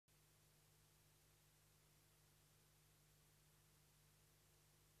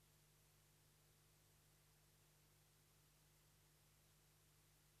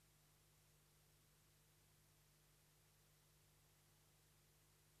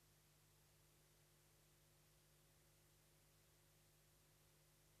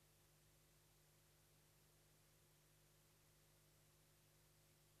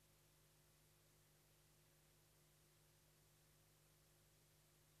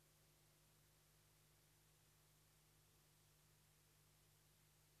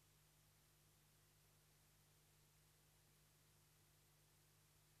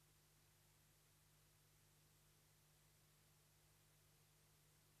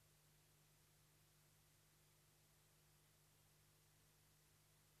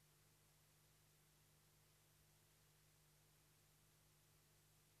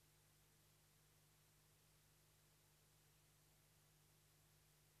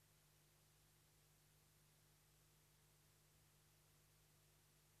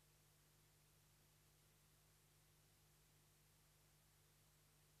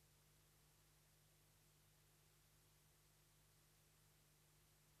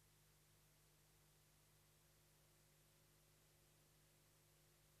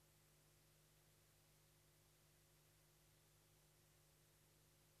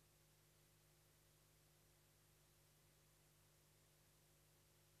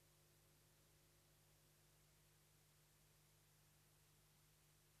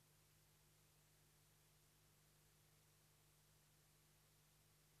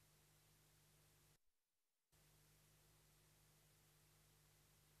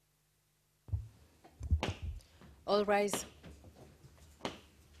All rise.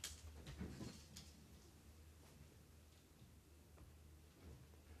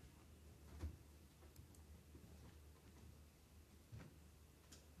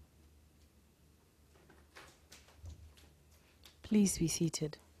 Please be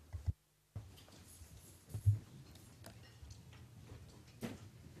seated.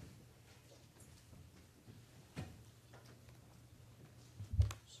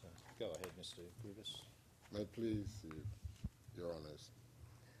 Go ahead, Mr. Griffiths. May it please you, Your Honours.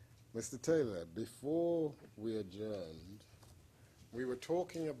 Mr. Taylor, before we adjourned, we were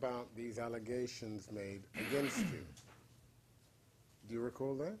talking about these allegations made against you. Do you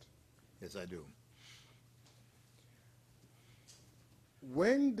recall that? Yes, I do.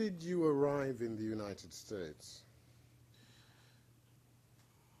 When did you arrive in the United States?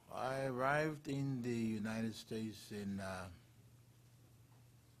 I arrived in the United States in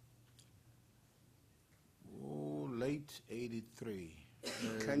late 83.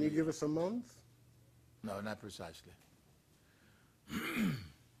 Can you give us a month? No, not precisely.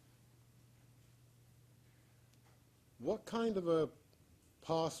 What kind of a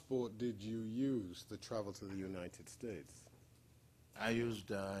passport did you use to travel to the United States? I used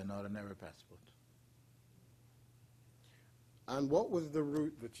an ordinary passport. And what was the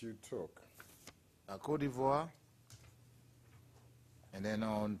route that you took? Côte d'Ivoire, and then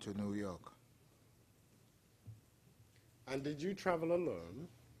on to New York. And did you travel alone?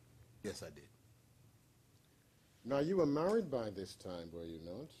 Yes, I did. Now, you were married by this time, were you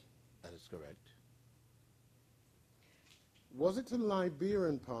not? That is correct. Was it a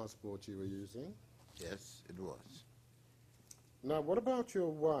Liberian passport you were using? Yes, it was. Now, what about your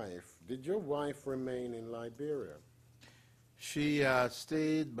wife? Did your wife remain in Liberia? She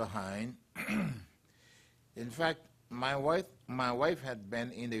stayed behind. In fact, my wife had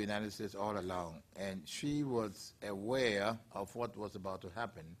been in the United States all along, and she was aware of what was about to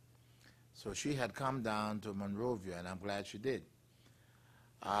happen. So she had come down to Monrovia, and I'm glad she did.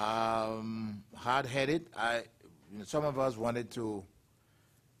 Hard-headed. Some of us wanted to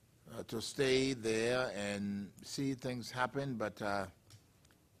stay there and see things happen, but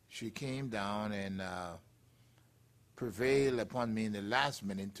she came down and prevailed upon me in the last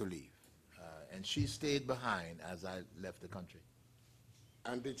minute to leave. And she stayed behind as I left the country.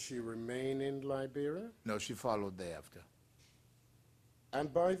 And did she remain in Liberia? No, she followed thereafter.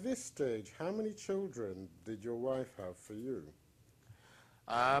 And by this stage, how many children did your wife have for you?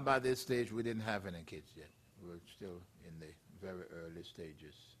 By this stage, we didn't have any kids yet. We were still in the very early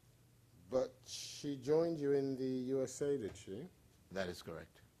stages. But she joined you in the USA, did she? That is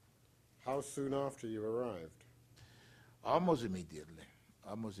correct. How soon after you arrived? Almost immediately.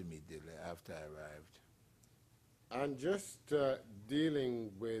 Almost immediately after I arrived. And just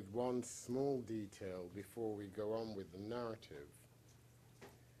dealing with one small detail before we go on with the narrative.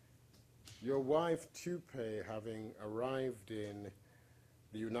 Your wife, Tupe, having arrived in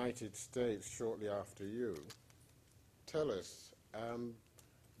the United States shortly after you, tell us,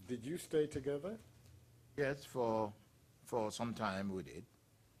 did you stay together? Yes, for some time we did.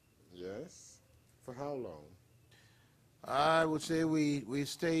 Yes. For how long? I would say we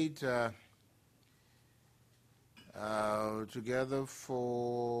stayed together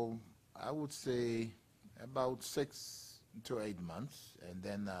for, I would say, about 6 to 8 months, and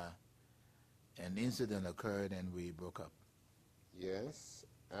then an incident occurred and we broke up. Yes.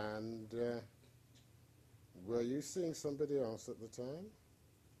 And were you seeing somebody else at the time?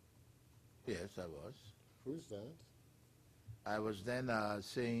 Yes, I was. Who's that? I was then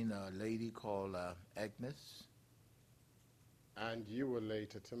seeing a lady called Agnes. And you were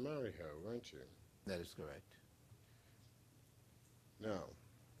later to marry her, weren't you? That is correct. Now,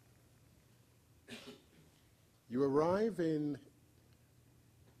 you arrive in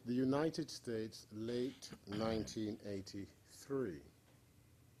the United States late 1983.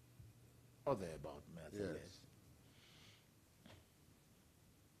 Or thereabout, Matthew, yes.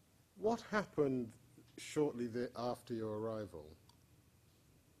 What happened shortly after your arrival?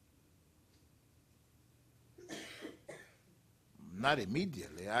 Not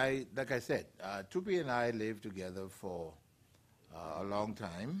immediately. Like I said, Tupi and I lived together for a long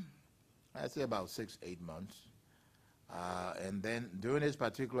time. I'd say about 6, 8 months. And then during this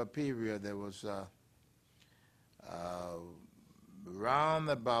particular period, there was around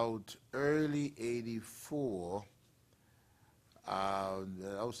about early 84, I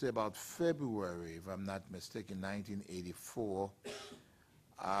would say about February, if I'm not mistaken, 1984,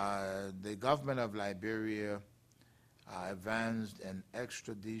 the government of Liberia advanced an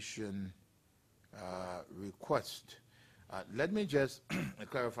extradition request. Let me just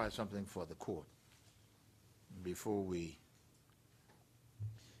clarify something for the court. before we,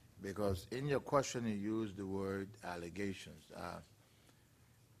 because in your question you used the word allegations.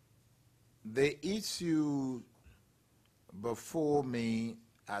 The issue before me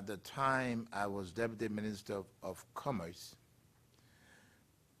at the time I was Deputy Minister of Commerce,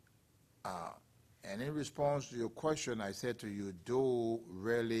 and in response to your question, I said to you, Doe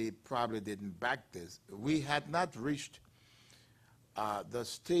really probably didn't back this. We had not reached the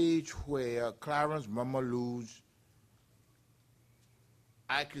stage where Clarence Mamalou's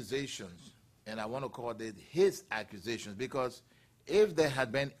accusations, and I want to call it his accusations, because if there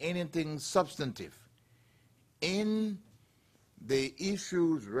had been anything substantive in the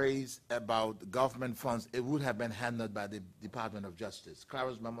issues raised about government funds, it would have been handled by the Department of Justice.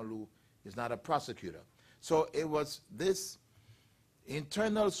 Clarence Mamalou is not a prosecutor. So it was this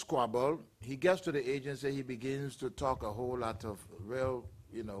internal squabble. He gets to the agency, he begins to talk a whole lot of real,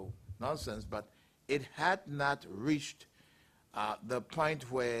 nonsense, but it had not reached the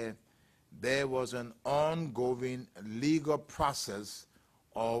point where there was an ongoing legal process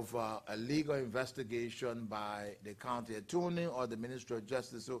of a legal investigation by the county attorney or the Minister of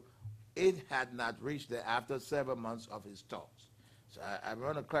Justice. So it had not reached there after several months of his talks. So I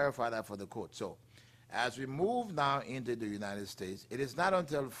want to clarify that for the court. So as we move now into the United States, it is not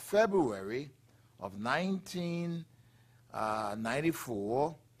until February of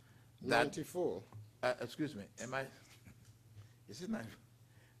 1994 that... 94? Excuse me, am I... Is it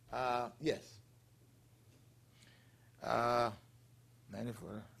 94? Yes.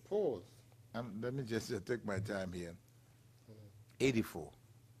 94. Pause. Let me just take my time here. 84.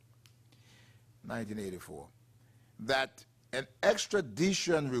 1984. That an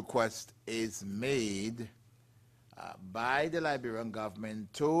extradition request is made by the Liberian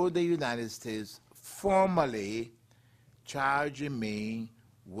government to the United States, formally charging me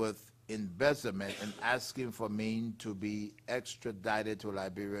with embezzlement and asking for me to be extradited to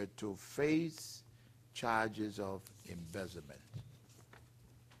Liberia to face charges of embezzlement.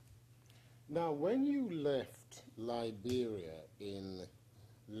 Now, when you left Liberia in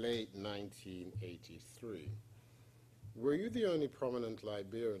late 1983, were you the only prominent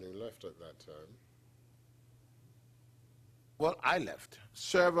Liberian who left at that time? Well, I left.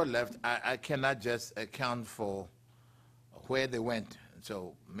 Server left. I cannot just account for where they went,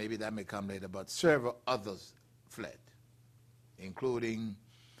 so maybe that may come later, but several others fled, including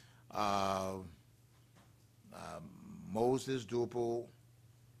Moses Dupo,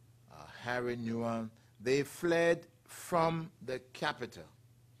 Harry Nguyen. They fled from the capital.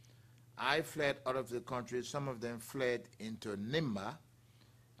 I fled out of the country. Some of them fled into Nimba,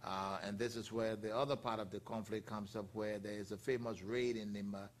 and this is where the other part of the conflict comes up, where there is a famous raid in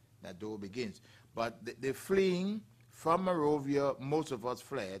Nimba that door begins. But the fleeing from Monrovia, most of us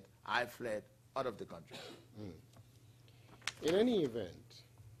fled. I fled out of the country. In any event,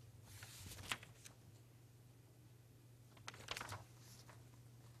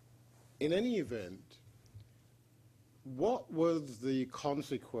 what was the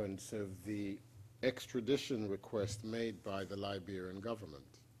consequence of the extradition request made by the Liberian government?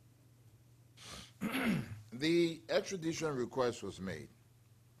 The extradition request was made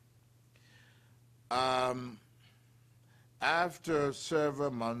after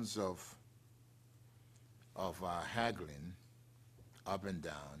several months of haggling up and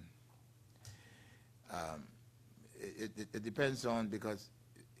down. It depends on, because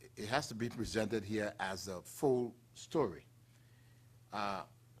it has to be presented here as a full story.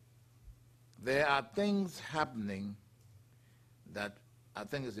 There are things happening that I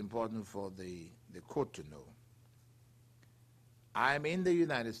think is important for the court to know. I'm in the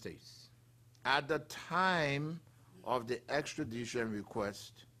United States. At the time of the extradition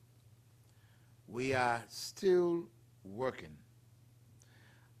request, we are still working.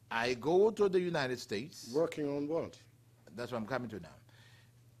 I go to the United States. Working on what? That's what I'm coming to now.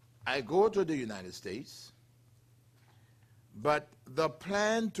 I go to the United States, but the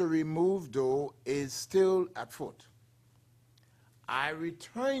plan to remove Doe is still at foot. I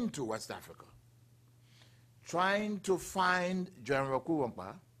return to West Africa, trying to find General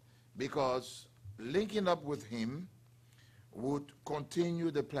Kuwampa, because linking up with him would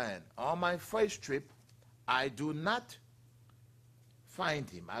continue the plan. On my first trip, I do not find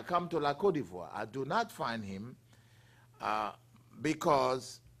him. I come to La Côte d'Ivoire. I do not find him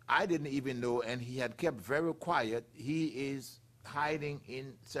because I didn't even know, and he had kept very quiet, he is hiding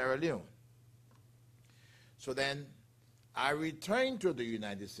in Sierra Leone. So then I return to the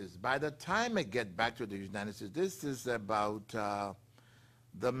United States. By the time I get back to the United States, this is about the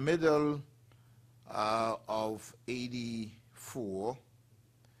middle of '84.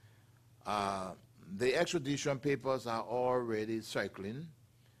 the extradition papers are already circling.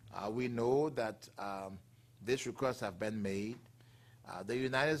 We know that these requests have been made. The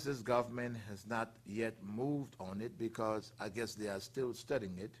United States government has not yet moved on it because I guess they are still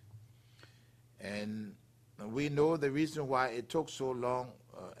studying it. And we know the reason why it took so long,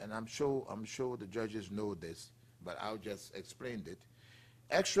 and I'm sure the judges know this, but I'll just explain it.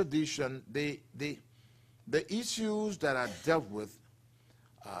 Extradition, the issues that are dealt with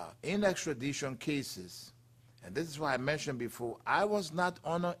in extradition cases, and this is why I mentioned before, I was not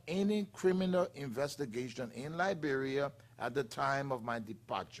under any criminal investigation in Liberia at the time of my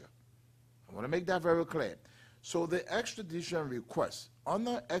departure. I want to make that very clear. So the extradition requests,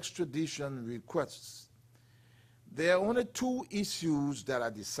 under extradition requests, there are only two issues that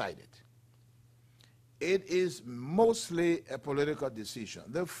are decided. It is mostly a political decision.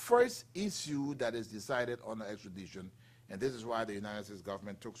 The first issue that is decided on the extradition, and this is why the United States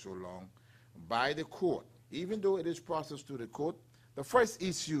government took so long, by the court, even though it is processed through the court, the first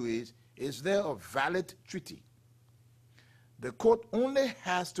issue is there a valid treaty? The court only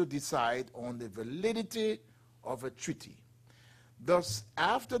has to decide on the validity of a treaty. Thus,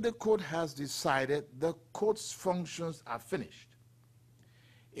 after the court has decided, the court's functions are finished.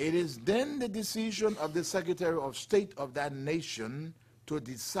 It is then the decision of the Secretary of State of that nation to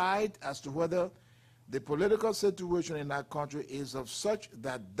decide as to whether the political situation in that country is of such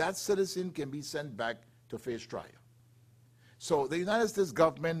that that citizen can be sent back to face trial. So the United States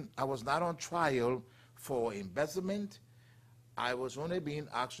government, I was not on trial for embezzlement. I was only being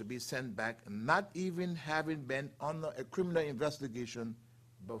asked to be sent back, not even having been under a criminal investigation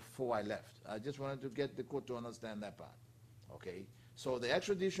before I left. I just wanted to get the court to understand that part, okay? So the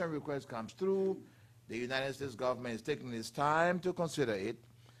extradition request comes through. The United States government is taking its time to consider it.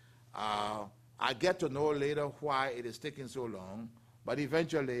 I get to know later why it is taking so long, but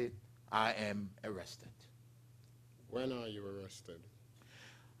eventually I am arrested. When are you arrested?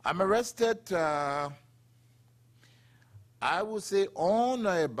 I'm arrested, I would say on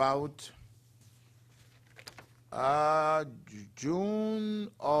or about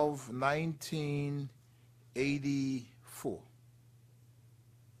June of 1984.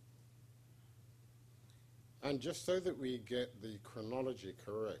 And just so that we get the chronology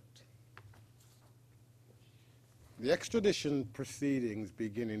correct, the extradition proceedings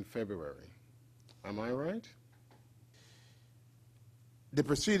begin in February. Am I right? The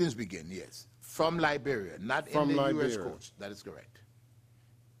proceedings begin, yes, from Liberia, not From in the Liberia. U.S. courts. That is correct.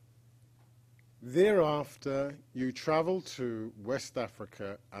 Thereafter, you travel to West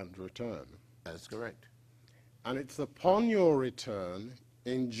Africa and return. That is correct. And it's upon your return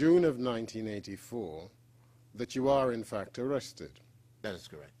in June of 1984 that you are in fact arrested. That is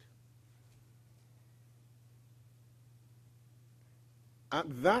correct. At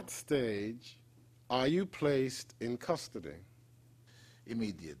that stage, are you placed in custody?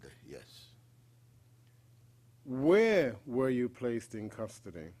 Immediately, yes. Where were you placed in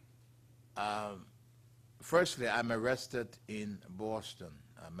custody? Firstly, I'm arrested in Boston,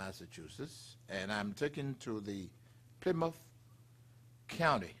 Massachusetts, and I'm taken to the Plymouth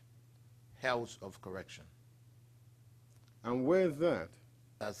County House of Correction. And where's that?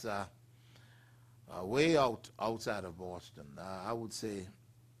 That's way outside of Boston. I would say,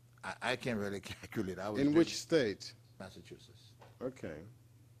 I can't really calculate. In which state? Massachusetts. Okay.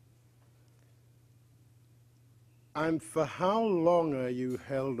 And for how long are you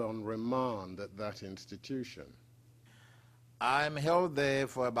held on remand at that institution? I'm held there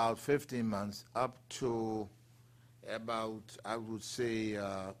for about 15 months, up to about, I would say,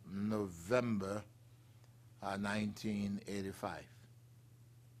 November 1985.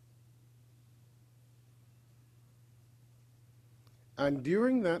 And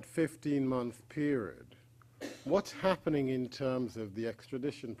during that 15-month period, what's happening in terms of the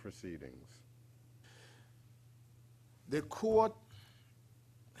extradition proceedings? The court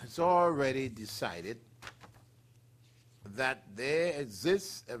has already decided that there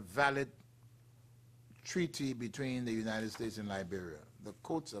exists a valid treaty between the United States and Liberia. The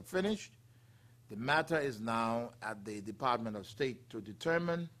courts are finished. The matter is now at the Department of State to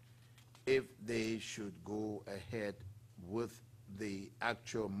determine if they should go ahead with the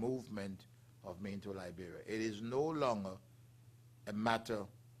actual movement of me into Liberia. It is no longer a matter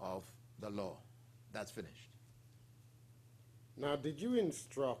of the law. That's finished. Now, did you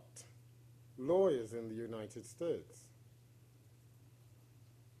instruct lawyers in the United States?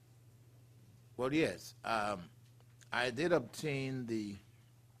 Well, yes. I did obtain the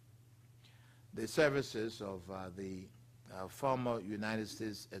services of the former United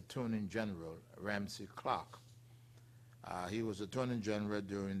States Attorney General, Ramsey Clark, He was Attorney General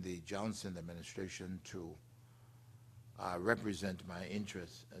during the Johnson administration to represent my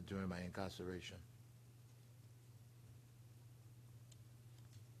interests during my incarceration.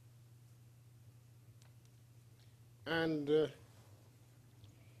 And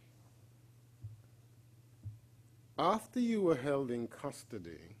after you were held in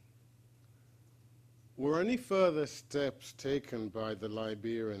custody, were any further steps taken by the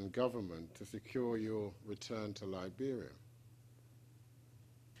Liberian government to secure your return to Liberia?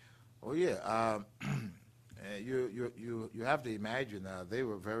 Oh yeah, you have to imagine they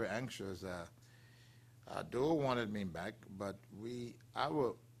were very anxious. Dole wanted me back, but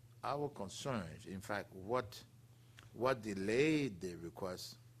our concerns, in fact, what delayed the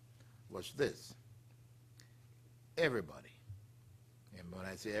request was this: everybody, and when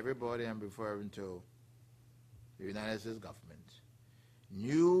I say everybody, I'm referring to the United States government,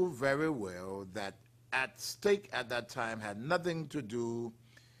 knew very well that at stake at that time had nothing to do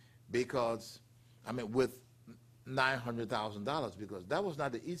with $900,000, because that was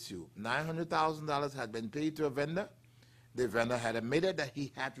not the issue. $900,000 had been paid to a vendor. The vendor had admitted that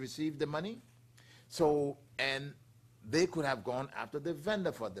he had received the money. So, and they could have gone after the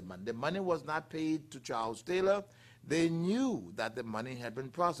vendor for the money. The money was not paid to Charles Taylor. They knew that the money had been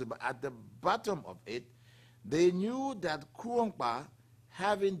processed, but at the bottom of it, they knew that Kuongpa,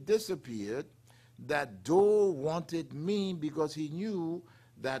 having disappeared, that Dole wanted me because he knew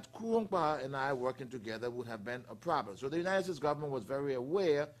that Kuongpa and I working together would have been a problem. So the United States government was very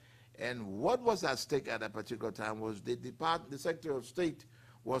aware, and what was at stake at that particular time was the Secretary of State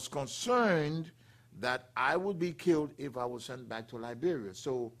was concerned that I would be killed if I was sent back to Liberia.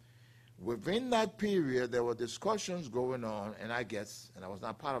 So within that period, there were discussions going on, and I guess, and I was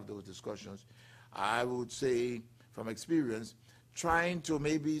not part of those discussions, I would say from experience, trying to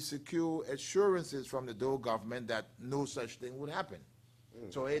maybe secure assurances from the Dole government that no such thing would happen.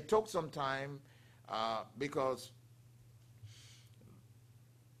 So it took some time because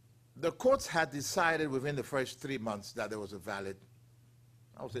the courts had decided within the first 3 months that there was a valid,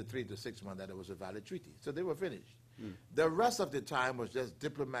 I would say 3 to 6 months, that there was a valid treaty. So they were finished. The rest of the time was just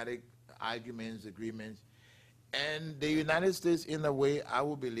diplomatic arguments, agreements. And the United States, in a way, I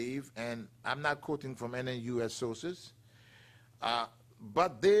would believe, and I'm not quoting from any U.S. sources,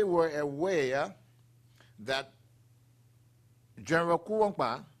 but they were aware that General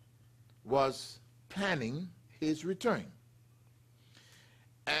Kuongpa was planning his return.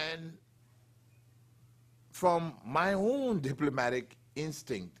 And from my own diplomatic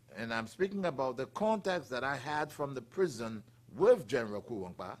instinct, and I'm speaking about the contacts that I had from the prison with General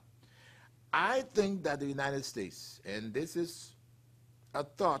Kuongpa, I think that the United States, and this is a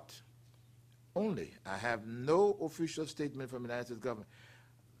thought only, I have no official statement from the United States government,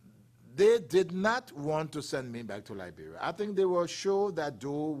 they did not want to send me back to Liberia. I think they were sure that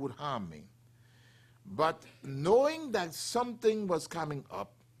Dole would harm me. But knowing that something was coming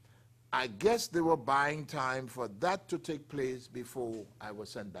up, I guess they were buying time for that to take place before I was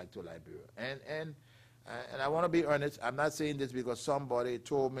sent back to Liberia. And I want to be honest, I'm not saying this because somebody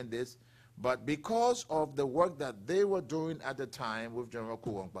told me this, but because of the work that they were doing at the time with General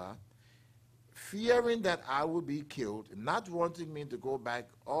Kuongpa, fearing that I would be killed, not wanting me to go back,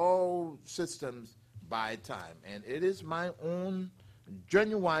 all systems buy time. And it is my own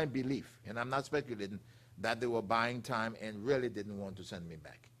genuine belief, and I'm not speculating, that they were buying time and really didn't want to send me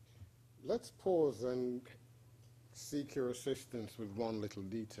back. Let's pause and seek your assistance with one little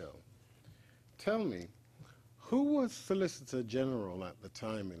detail. Tell me, who was Solicitor General at the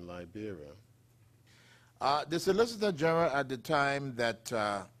time in Liberia? The Solicitor General at the time that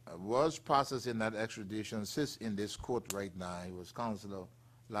was processing that extradition sits in this court right now. He was Counselor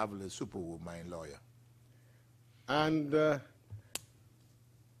Lovely Superwood, my lawyer. And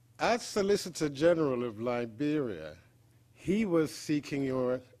as Solicitor General of Liberia, he was seeking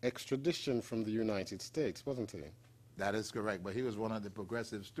your extradition from the United States, wasn't he? That is correct, but he was one of the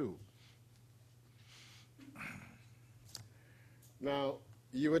progressives too. Now,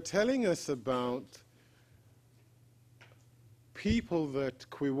 you were telling us about people that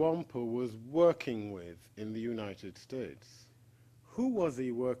Kuongpa was working with in the United States. Who was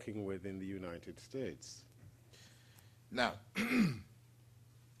he working with in the United States? Now,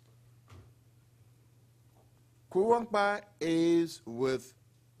 Kuongpa is with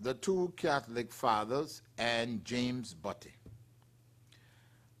the two Catholic fathers and James Butty.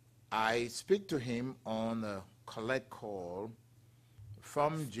 I speak to him on a collect call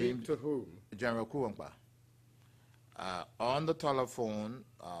from James. To whom? General Kuongpa. On the telephone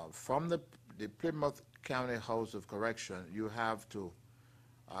from the Plymouth County House of Correction, you have to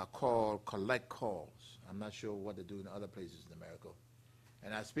collect calls. I'm not sure what they do in other places in America.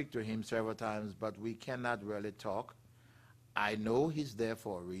 And I speak to him several times, but we cannot really talk. I know he's there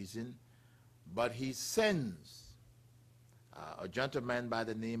for a reason, but he sends a gentleman by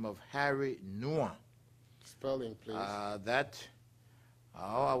the name of Harry Nua. Spelling, please. I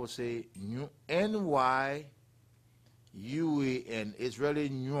would say N-Y-U-A-N. It's really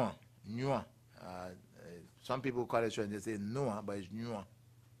Nua. Nua. Some people call it, they say Nua, but it's Nua.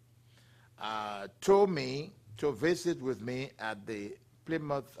 Told me to visit with me at the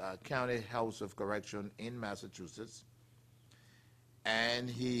Plymouth County House of Correction in Massachusetts, and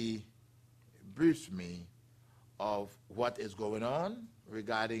he briefed me of what is going on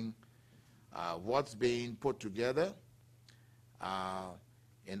regarding what's being put together,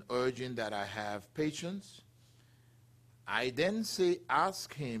 in urging that I have patience. I then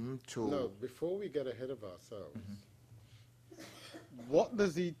ask him to... No, before we get ahead of ourselves, what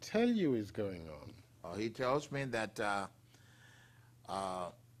does he tell you is going on? He tells me that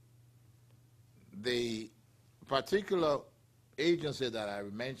the particular agency that I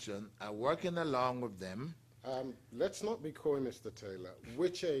mentioned are working along with them. Let's not be coy, Mr. Taylor.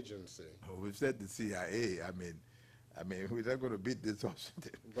 Which agency? We've said the CIA. I mean, we're not going to beat this horse.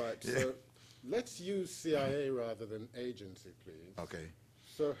 Right, Yeah. so let's use CIA rather than agency, please. Okay.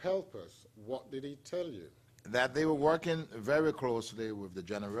 So help us. What did he tell you? That they were working very closely with the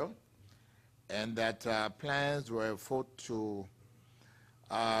general, and that plans were afoot to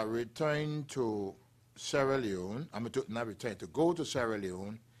return to Sierra Leone. To go to Sierra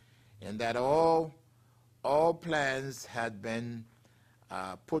Leone, and that all plans had been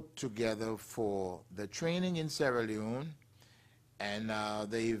put together for the training in Sierra Leone and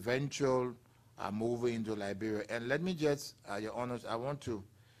the eventual moving into Liberia. And let me just, Your Honors, I want to,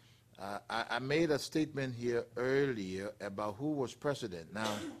 I made a statement here earlier about who was president.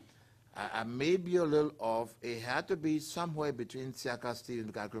 Now, I may be a little off. It had to be somewhere between Siaka Stevens,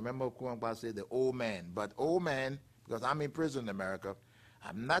 because I can remember Kuangba said the old man. But old man, because I'm in prison in America,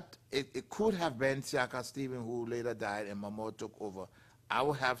 I'm not, it could have been Siaka Stevens who later died and Mamo took over. I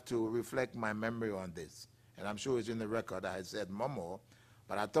will have to reflect my memory on this. And I'm sure it's in the record. I said Mamo,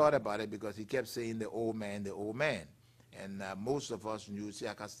 but I thought about it because he kept saying the old man, the old man. And most of us knew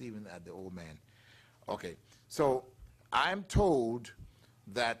Siaka Stevens as the old man. Okay, so I'm told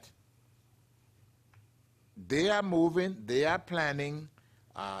that they are moving, they are planning,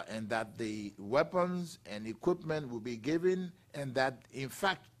 and that the weapons and equipment will be given, and that, in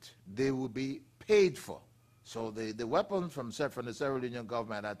fact, they will be paid for. So the weapons from the Sierra Leonean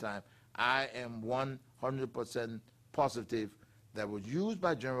government at that time, I am 100% positive that was used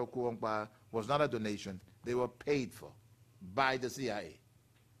by General Kuangba was not a donation. They were paid for by the CIA.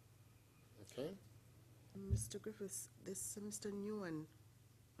 Okay. Mr. Griffiths, this Mr. Nguyen,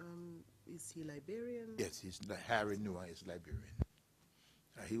 is he Liberian? Yes, he's Harry Nua is Liberian.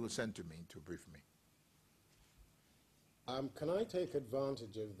 He was sent to me to brief me. Can I take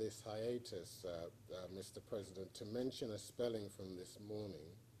advantage of this hiatus, Mr. President, to mention a spelling from this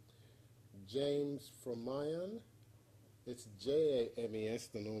morning? James Fromayan, it's J-A-M-E-S,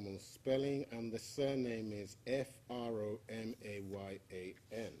 the normal spelling, and the surname is F-R-O-M-A-Y-A-N.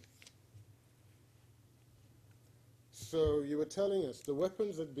 So you were telling us the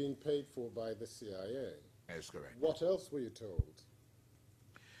weapons had been paid for by the CIA. That's correct. What else were you told?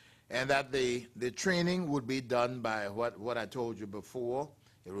 And that the training would be done by what I told you before.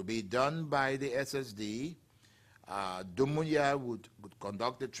 It would be done by the SSD. Dumuya would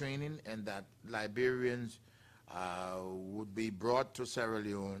conduct the training, and that Liberians would be brought to Sierra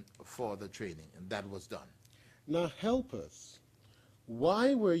Leone for the training, and that was done. Now help us.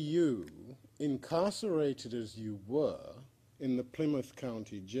 Why were you, incarcerated as you were in the Plymouth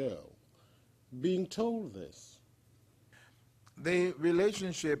County Jail, being told this? The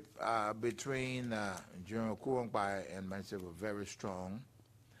relationship between General Kuangba and myself were very strong.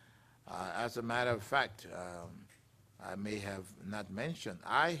 As a matter of fact, I may have not mentioned,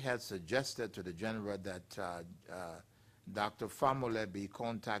 I had suggested to the general that Dr. Famule be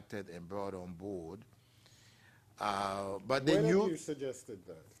contacted and brought on board. But they When knew. have you suggested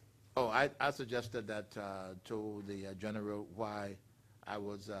that? Oh, I suggested that to the general why I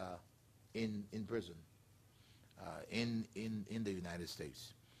was in prison in the United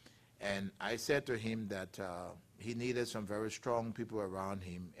States. And I said to him that he needed some very strong people around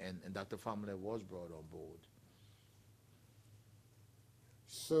him, and Dr. Famule was brought on board.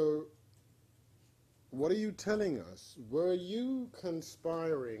 So, what are you telling us? Were you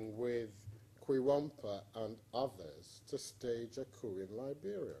conspiring with Kwiwampa and others to stage a coup in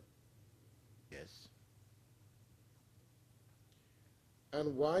Liberia? Yes.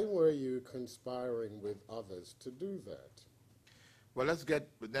 And why were you conspiring with others to do that? Well,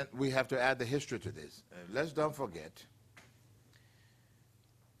 then we have to add the history to this. Let's don't forget,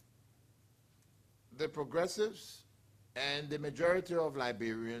 the progressives and the majority of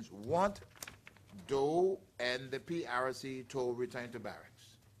Liberians want Doe and the PRC to return to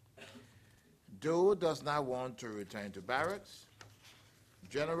barracks. Doe does not want to return to barracks.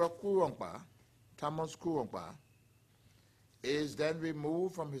 General Kurongpa, Thomas Kurongpa, is then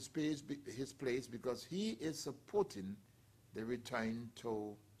removed from his place because he is supporting the return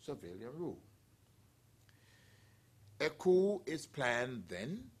to civilian rule. A coup is planned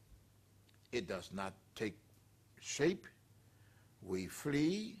then. It does not take shape. We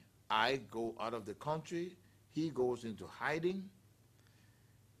flee. I go out of the country. He goes into hiding.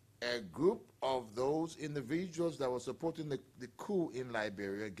 A group of those individuals that were supporting the coup in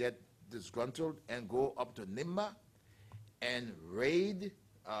Liberia get disgruntled and go up to Nimba and raid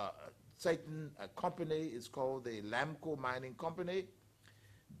a company. Is called the Lamco Mining Company.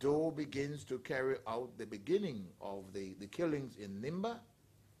 Doe begins to carry out the beginning of the killings in Nimba.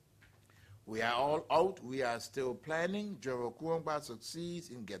 We are all out. We are still planning. General Kurongba succeeds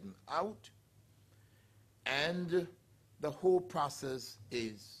in getting out. And the whole process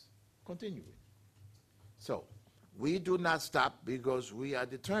is continuing. So we do not stop because we are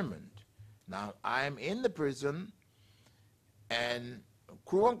determined. Now, I am in the prison, and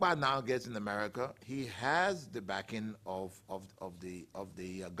Kurongba now gets in America. He has the backing of the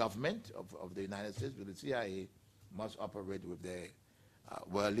government of the United States, but the CIA must operate with their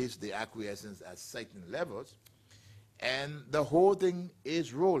well, at least the acquiescence at certain levels, and the whole thing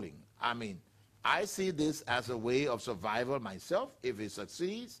is rolling. I mean, I see this as a way of survival myself. If it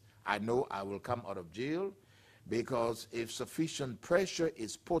succeeds, I know I will come out of jail, because if sufficient pressure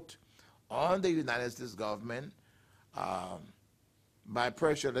is put on the United States government, by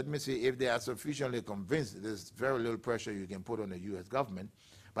pressure, let me see, if they are sufficiently convinced, there's very little pressure you can put on the U.S. government.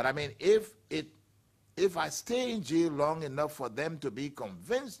 But I mean, if I stay in jail long enough for them to be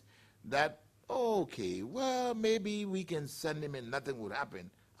convinced that, okay, well, maybe we can send him and nothing would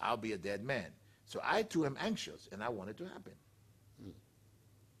happen, I'll be a dead man. So I too am anxious, and I want it to happen.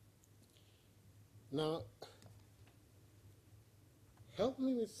 Now, help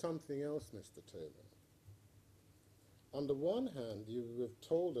me with something else, Mr. Taylor. On the one hand, you have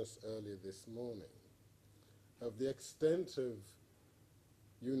told us earlier this morning of the extent of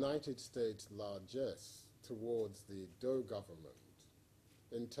United States largesse towards the Doe government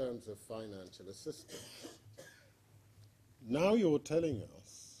in terms of financial assistance. Now you're telling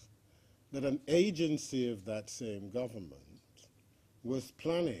us that an agency of that same government was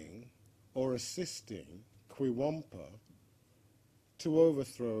planning or assisting Kwiwampa to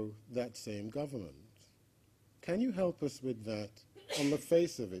overthrow that same government. Can you help us with that, on the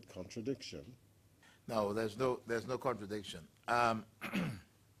face of it, contradiction? No, there's no contradiction.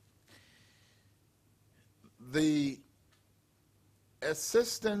 The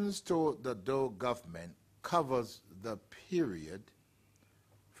assistance to the Doe government covers the period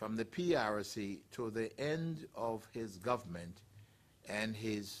from the PRC to the end of his government and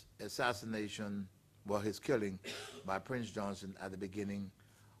his assassination, well, his killing by Prince Johnson at the beginning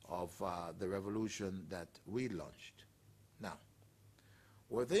of the revolution that we launched. Now,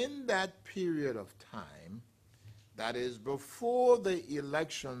 within that period of time, that is before the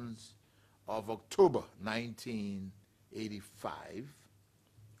elections of October 1985.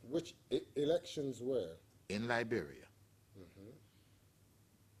 Which elections were? In Liberia.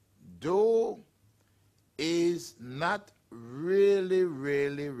 Doe is not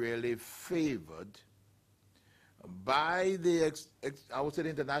really favored by the I would say the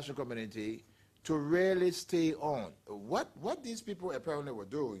international community to really stay on. What these people apparently were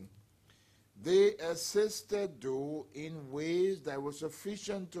doing, they assisted Doe in ways that were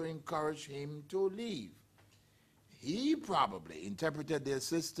sufficient to encourage him to leave. He probably interpreted the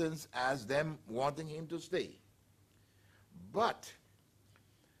assistance as them wanting him to stay. But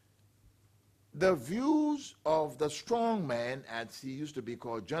the views of the strong man, as he used to be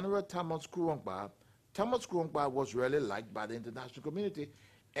called, General Thomas Kurongba was really liked by the international community,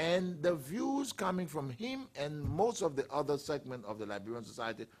 and the views coming from him and most of the other segment of the Liberian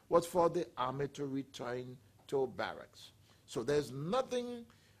society was for the army to return to barracks. So there's nothing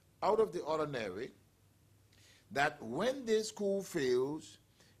out of the ordinary that when this coup fails,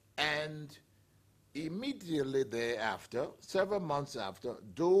 and immediately thereafter, several months after,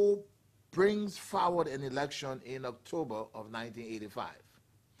 Doe brings forward an election in October of 1985.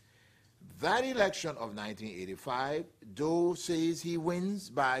 That election of 1985, Doe says he wins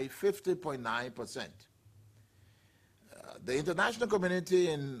by 50.9%. the international community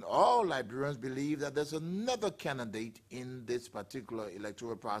and all Liberians believe that there's another candidate in this particular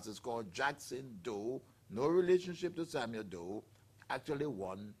electoral process called Jackson Doe, no relationship to Samuel Doe, actually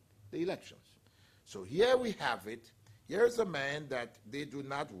won the elections. So here we have it. Here's a man that they do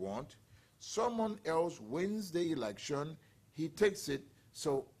not want. Someone else wins the election. He takes it.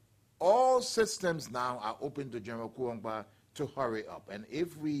 So all systems now are open to General Kuwangba to hurry up. And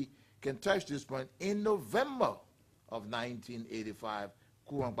if we can touch this point, in November of 1985,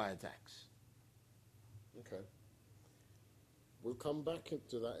 Kuwangba attacks. Okay. We'll come back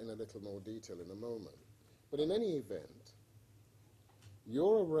to that in a little more detail in a moment. But in any event,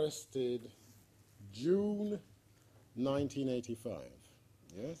 you're arrested June 1985,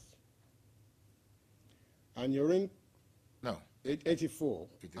 yes? And you're in... No. 84.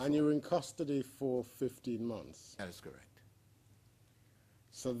 And you're in custody for 15 months. That is correct.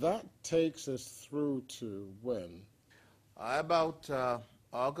 So that takes us through to when? About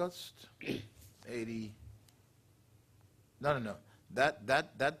August 80. No.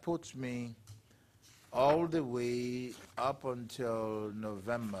 That puts me all the way up until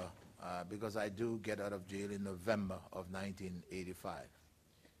November, because I do get out of jail in November of 1985.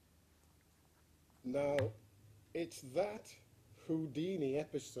 Now, it's that Houdini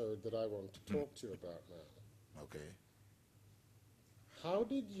episode that I want to talk to you about now. Okay. How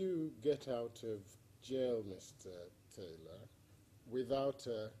did you get out of jail, Mr. Taylor, without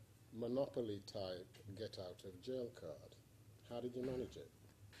a Monopoly-type get-out-of-jail card? How did you manage it?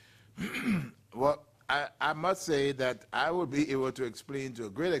 Well, I must say that I will be able to explain to a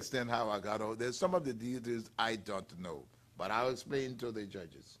great extent how I got out. There's some of the details I don't know, but I'll explain to the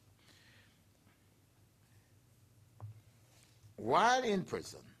judges. While in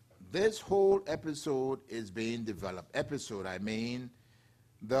prison, this whole episode is being developed. Episode, I mean,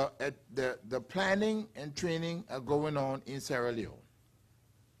 the planning and training are going on in Sierra Leone.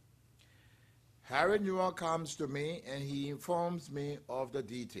 Harry Newell comes to me and he informs me of the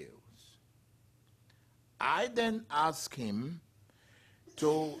details. I then ask him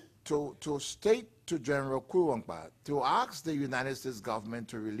to state to General Kuwangba to ask the United States government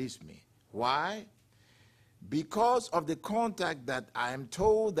to release me. Why? Because of the contact that I am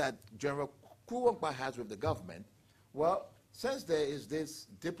told that General Kuwangba has with the government. Well, since there is this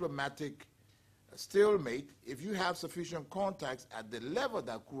diplomatic stalemate, if you have sufficient contacts at the level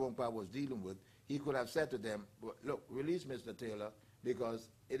that Kuwangba was dealing with, he could have said to them, well, look, release Mr. Taylor, because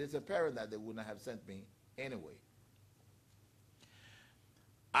it is apparent that they wouldn't have sent me anyway.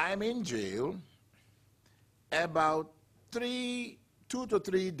 I'm in jail about 2 to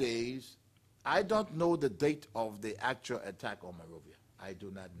 3 days. I don't know the date of the actual attack on Monrovia. I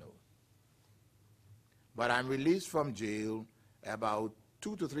do not know. But I'm released from jail about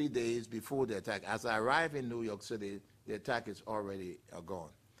 2 to 3 days before the attack. As I arrive in New York City, the attack is already gone.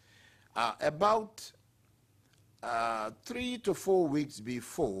 About 3 to 4 weeks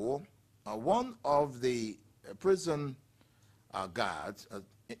before, one of the prison guards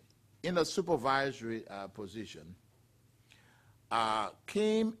in a supervisory position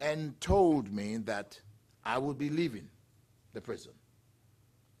came and told me that I would be leaving the prison.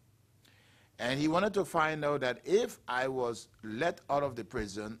 And he wanted to find out that if I was let out of the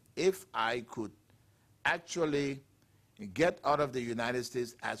prison, if I could actually get out of the United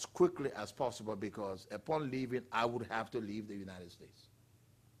States as quickly as possible, because upon leaving, I would have to leave the United States.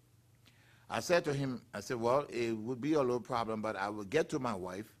 I said to him, I said, well, it would be a little problem, but I will get to my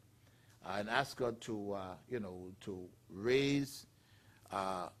wife and ask her to, to raise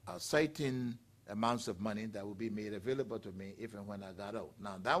certain amounts of money that would be made available to me if and when I got out.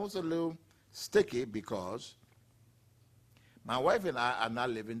 Now, that was a little sticky because my wife and I are not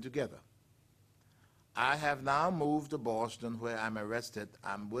living together. I have now moved to Boston where I'm arrested.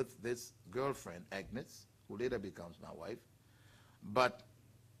 I'm with this girlfriend, Agnes, who later becomes my wife. But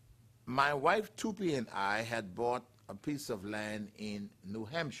my wife, Tupi, and I had bought a piece of land in New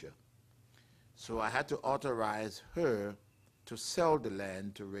Hampshire. So I had to authorize her to sell the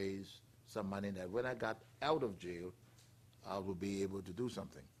land to raise some money that when I got out of jail, I would be able to do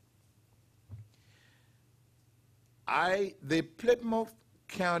something. The Plymouth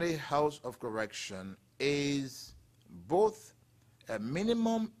County House of Correction is both a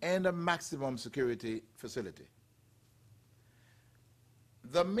minimum and a maximum security facility.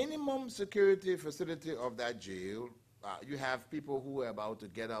 The minimum security facility of that jail, you have people who are about to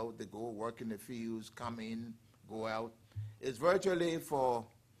get out, they go work in the fields, come in, go out. It's virtually for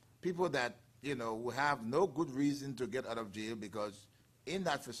people that, who have no good reason to get out of jail, because in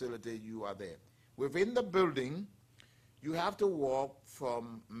that facility you are there. Within the building, you have to walk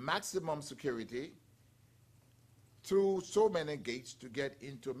from maximum security through so many gates to get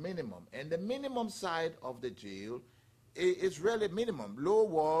into minimum. And the minimum side of the jail is really minimum. Low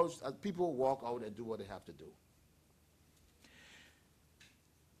walls, as people walk out and do what they have to do.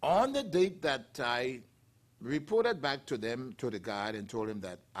 On the date that I reported back to them, to the guard, and told him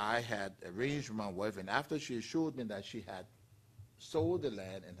that I had arranged with my wife, and after she assured me that she had sold the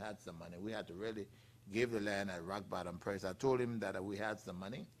land and had some money, we had to really give the land at rock bottom price. I told him that we had some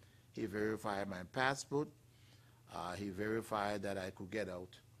money. He verified my passport. He verified that I could get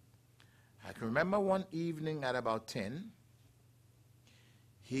out. I can remember one evening at about 10,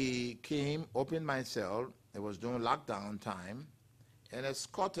 he came, opened my cell. It was during lockdown time, and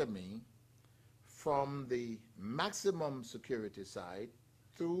escorted me from the maximum security side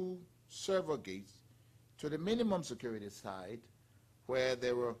through server gates to the minimum security side, where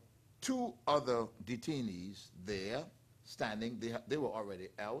there were 2 other detainees there standing. They were already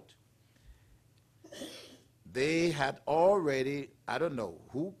out. They had already, I don't know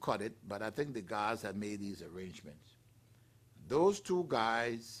who cut it, but I think the guards had made these arrangements. Those 2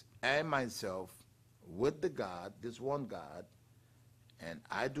 guys and myself with the guard, this one guard, and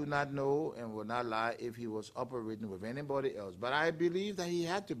I do not know and will not lie if he was operating with anybody else, but I believe that he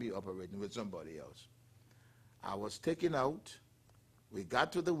had to be operating with somebody else. I was taken out. We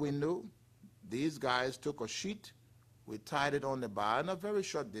got to the window. These guys took a sheet. We tied it on the bar in a very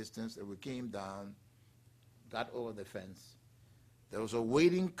short distance, and we came down, got over the fence. There was a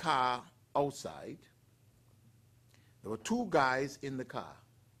waiting car outside. There were 2 guys in the car.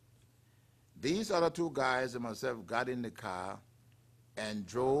 These other 2 guys and myself got in the car and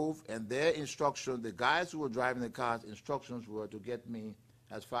drove, and their instructions, the guys who were driving the car's instructions were to get me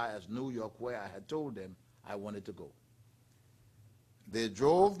as far as New York, where I had told them I wanted to go. They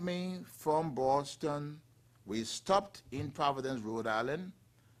drove me from Boston. We stopped in Providence, Rhode Island.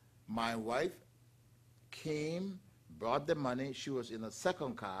 My wife came, brought the money. She was in a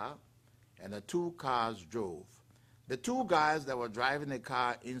second car, and the 2 cars drove. The 2 guys that were driving the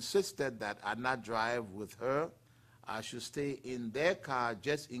car insisted that I not drive with her. I should stay in their car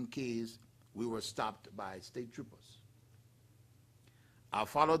just in case we were stopped by state troopers. I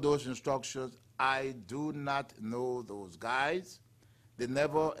followed those instructions. I do not know those guys. They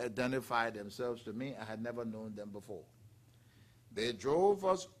never identified themselves to me. I had never known them before. They drove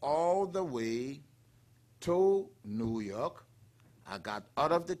us all the way to New York. I got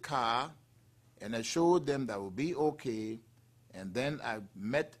out of the car and I showed them that would be okay. And then I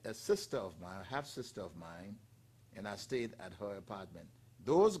met a sister of mine, a half-sister of mine, and I stayed at her apartment.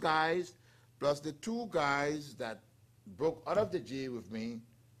 Those guys, plus the 2 guys that broke out of the jail with me,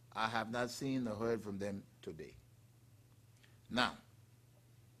 I have not seen or heard from them today. Now,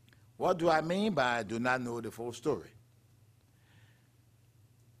 what do I mean by I do not know the full story?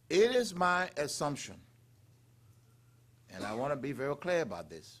 It is my assumption, and I want to be very clear about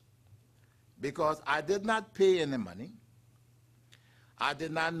this, because I did not pay any money. I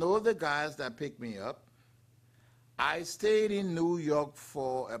did not know the guys that picked me up. I stayed in New York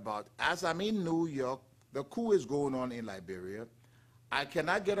for about, as I'm in New York, the coup is going on in Liberia. I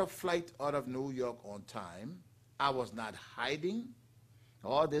cannot get a flight out of New York on time. I was not hiding.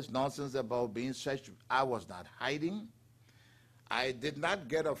 All this nonsense about being searched, I was not hiding. I did not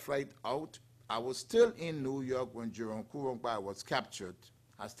get a flight out. I was still in New York when Jerome Kurongba was captured.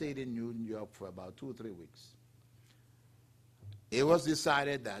 I stayed in New York for about 2 or 3 weeks. It was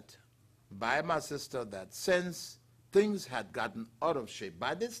decided that by my sister that since things had gotten out of shape,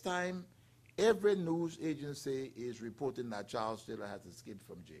 by this time, every news agency is reporting that Charles Taylor has escaped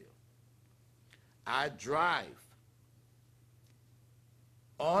from jail. I drive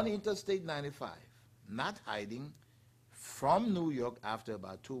on Interstate 95, not hiding, from New York after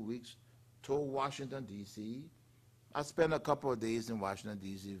about 2 weeks to Washington, D.C. I spent a couple of days in Washington,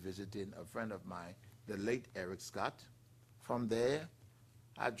 D.C. visiting a friend of mine, the late Eric Scott. From there,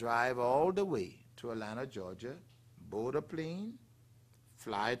 I drive all the way to Atlanta, Georgia, board a plane,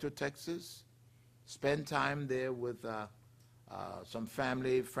 fly to Texas, spend time there with some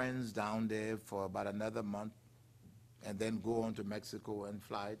family, friends down there for about another month, and then go on to Mexico and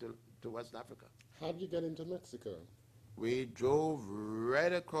fly to West Africa. How did you get into Mexico? We drove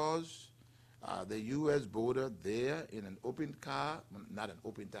right across the U.S. border there in an open car, not an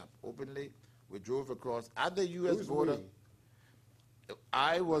open top, openly. We drove across at the U.S. Who's border. we?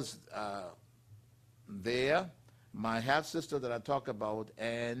 I was there, my half-sister that I talk about,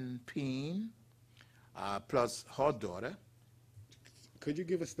 Ann Peen, plus her daughter. Could you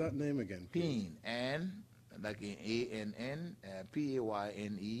give us that name again, please? Peen, Ann, like in A-N-N,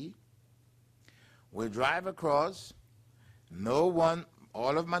 P-A-Y-N-E. We drive across. No one,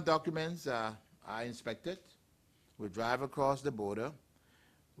 all of my documents are inspected. We drive across the border.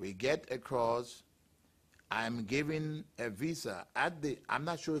 We get across. I'm given a visa I'm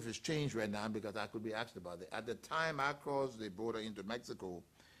not sure if it's changed right now because I could be asked about it. At the time I crossed the border into Mexico,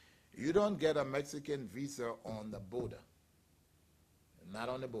 you don't get a Mexican visa on the border. Not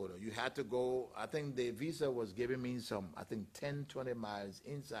on the border. You had to go, I think the visa was giving me some, I think 10, 20 miles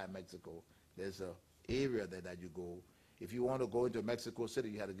inside Mexico. There's a area there that you go. If you want to go into Mexico City,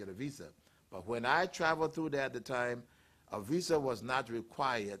 you had to get a visa. But when I traveled through there at the time, a visa was not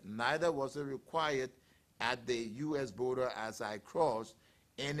required. Neither was it required at the U.S. border as I crossed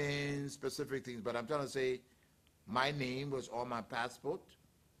any specific things. But I'm trying to say my name was on my passport,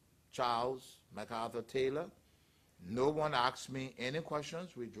 Charles MacArthur Taylor. No one asked me any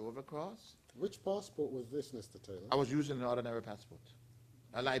questions. We drove across. Which passport was this, Mr. Taylor? I was using an ordinary passport,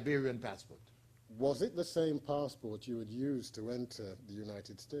 a Liberian passport. Was it the same passport you had used to enter the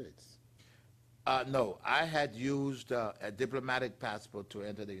United States? No, I had used a diplomatic passport to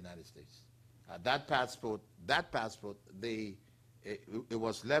enter the United States. That passport, it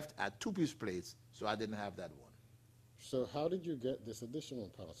was left at Tupi's place, so I didn't have that one. So how did you get this additional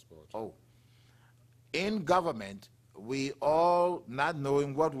passport? Oh, in government, we all, not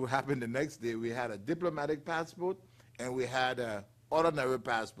knowing what would happen the next day, we had a diplomatic passport and we had an ordinary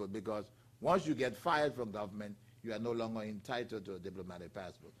passport, because once you get fired from government, you are no longer entitled to a diplomatic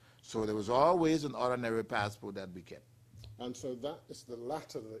passport. So there was always an ordinary passport that we kept. And so that is the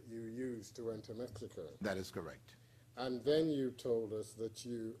latter that you used to enter Mexico. That is correct. And then you told us that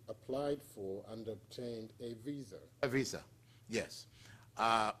you applied for and obtained a visa. A visa, yes.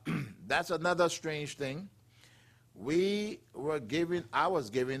 That's another strange thing. I was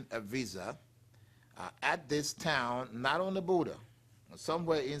given a visa at this town, not on the border,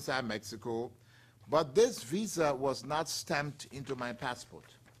 somewhere inside Mexico, but this visa was not stamped into my passport.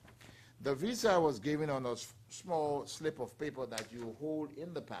 The visa was given on a small slip of paper that you hold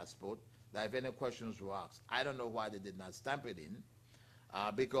in the passport, that if any questions were asked. I don't know why they did not stamp it in,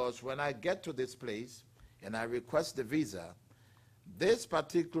 because when I get to this place and I request the visa, this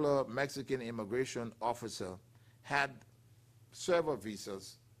particular Mexican immigration officer had several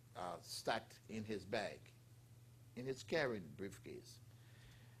visas stacked in his bag, in his carrying briefcase.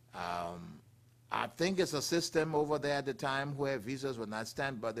 I think it's a system over there at the time where visas were not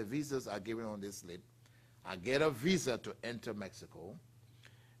stamped, but the visas are given on this slip. I get a visa to enter Mexico,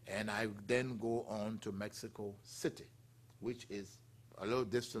 and I then go on to Mexico City, which is a little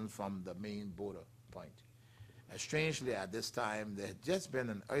distance from the main border point. Strangely, at this time, there had just been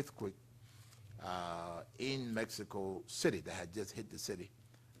an earthquake in Mexico City that had just hit the city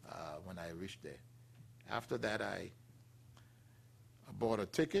when I reached there. After that, I bought a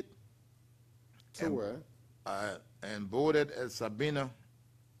ticket. To where? And boarded a Sabina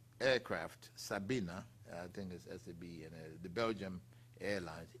aircraft, Sabina, I think it's SAB, and the Belgium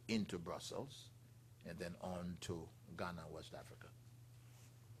Airlines, into Brussels, and then on to Ghana, West Africa.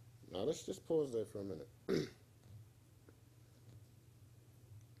 Now let's just pause there for a minute.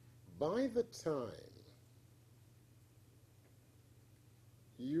 By the time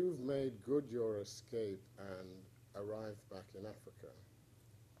you've made good your escape and arrived back in Africa,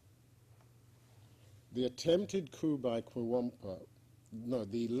 the attempted coup by Kuwampa, no,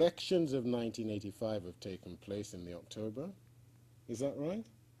 the elections of 1985 have taken place in the October. Is that right?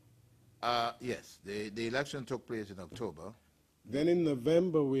 Yes, the election took place in October. Then in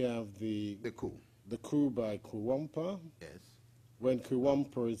November we have the coup. The coup by Kuwampa. Yes. When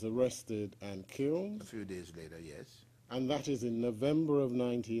Kuwampa is arrested and killed. A few days later, yes. And that is in November of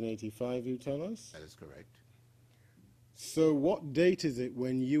 1985, you tell us? That is correct. So what date is it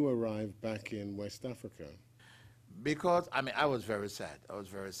when you arrived back in West Africa? Because, I mean, I was very sad. I was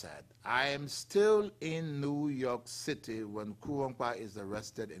very sad. I am still in New York City when Kuwampa is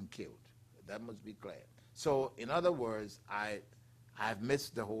arrested and killed. That must be clear. So, in other words, I've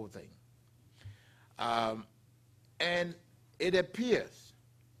missed the whole thing. And it appears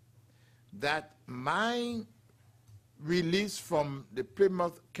that my release from the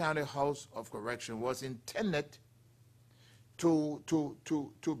Plymouth County House of Correction was intended to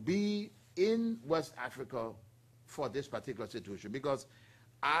be in West Africa for this particular situation, because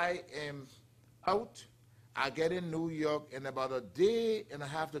I am out. I get in New York, and about a day and a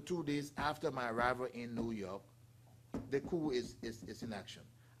half to 2 days after my arrival in New York, the coup is in action.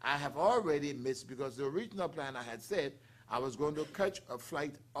 I have already missed, because the original plan I had said I was going to catch a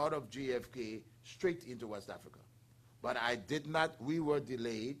flight out of JFK straight into West Africa. But I did not. We were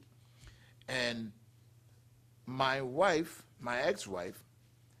delayed, and my wife, my ex-wife,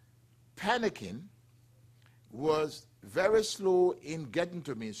 panicking, was very slow in getting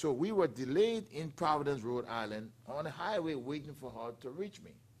to me. So we were delayed in Providence, Rhode Island, on the highway waiting for her to reach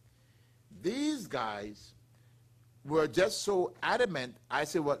me. These guys were just so adamant. I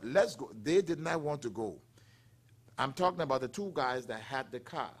said, well, let's go. They did not want to go. I'm talking about the two guys that had the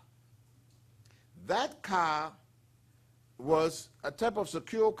car. That car was a type of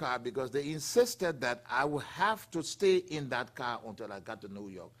secure car because they insisted that I would have to stay in that car until I got to New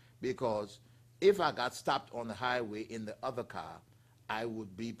York, because if I got stopped on the highway in the other car, I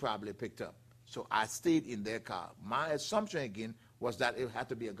would be probably picked up. So I stayed in their car. My assumption again was that it had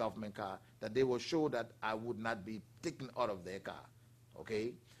to be a government car, that they were sure that I would not be taken out of their car,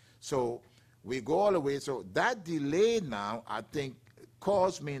 okay? So we go all the way. So that delay now, I think,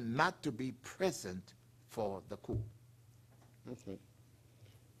 caused me not to be present for the coup. Okay.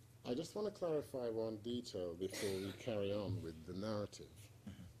 I just want to clarify one detail before we carry on with the narrative.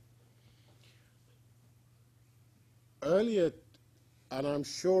 Earlier, and I'm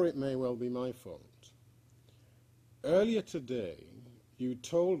sure it may well be my fault, earlier today, you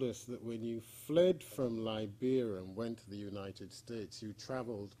told us that when you fled from Liberia and went to the United States, you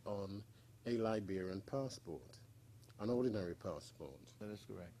traveled on a Liberian passport, an ordinary passport. That is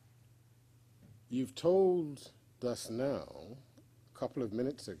correct. You've told us now, a couple of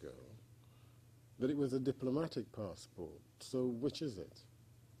minutes ago, that it was a diplomatic passport. So which is it?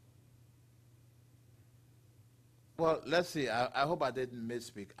 Well, let's see. I hope I didn't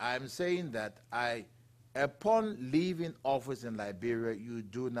misspeak. I'm saying that upon leaving office in Liberia, you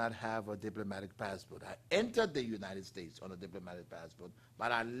do not have a diplomatic passport. I entered the United States on a diplomatic passport,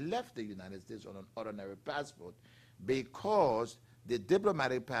 but I left the United States on an ordinary passport because the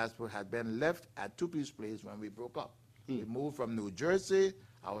diplomatic passport had been left at Tupi's place when we broke up. We moved from New Jersey.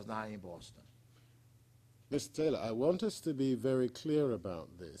 I was now in Boston. Mr. Taylor, I want us to be very clear about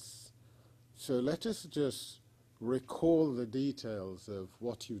this. So let us just recall the details of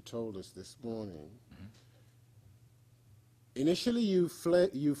what you told us this morning. Initially, you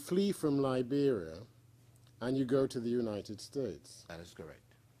flee from Liberia and you go to the United States. That is correct.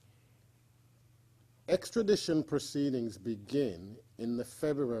 Extradition proceedings begin in the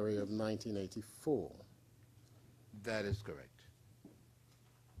February of 1984. That is correct.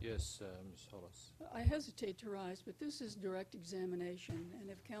 Yes, Ms. Hollis. I hesitate to rise, but this is direct examination,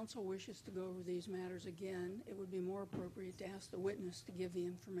 and if counsel wishes to go over these matters again, it would be more appropriate to ask the witness to give the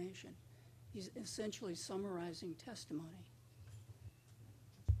information. He's essentially summarizing testimony.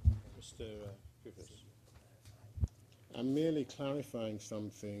 Mr. Griffiths. I'm merely clarifying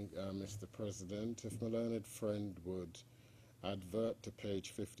something, Mr. President. If my learned friend would advert to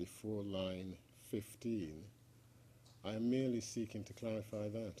page 54, line 15, I am merely seeking to clarify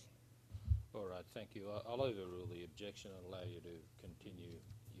that. All right, thank you. I'll overrule the objection and allow you to continue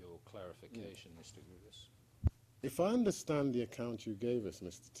your clarification, Mr. Griffiths. If I understand the account you gave us,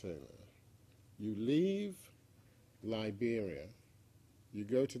 Mr. Taylor, you leave Liberia, you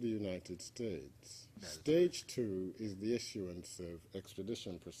go to the United States. Stage 2 is the issuance of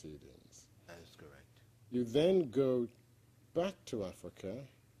extradition proceedings. That is correct. You then go back to Africa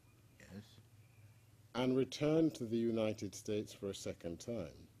Yes, and return to the United States for a second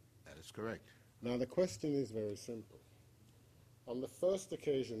time. that is correct. Now the question is very simple. On the first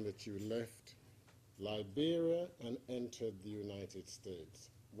occasion that you left Liberia and entered the United States,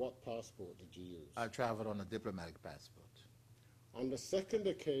 what passport did you use? I traveled on a diplomatic passport. On the second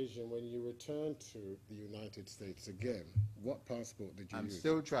occasion when you returned to the United States again, what passport did you I'm use?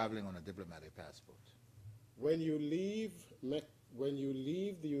 still traveling on a diplomatic passport. When you leave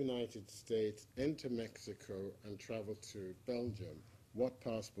the United States, enter Mexico and travel to Belgium, what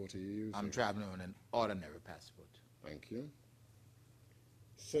passport are you using? I'm traveling on an ordinary passport. Thank you.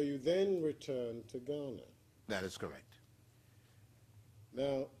 So you then return to Ghana. That is correct.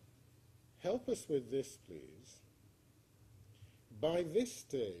 Now, help us with this, please. By this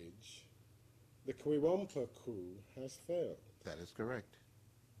stage, the Kwiwampa coup has failed. That is correct.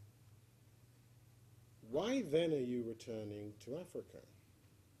 Why then are you returning to Africa?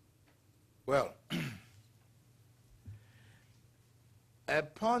 Well,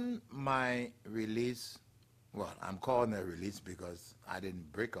 upon my release, well, I'm calling it a release because I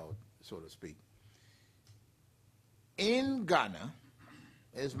didn't break out, so to speak. In Ghana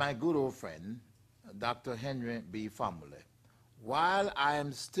is my good old friend, Dr. Henry B. Famule. While I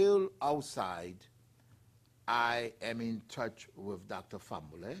am still outside, I am in touch with Dr.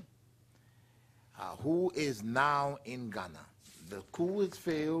 Famule, who is now in Ghana. The coup has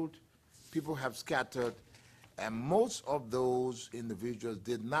failed, people have scattered, and most of those individuals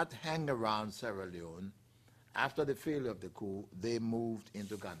did not hang around Sierra Leone. After the failure of the coup, they moved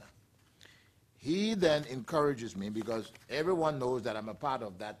into Ghana. He then encourages me, because everyone knows that I'm a part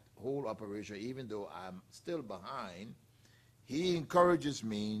of that whole operation, even though I'm still behind. He encourages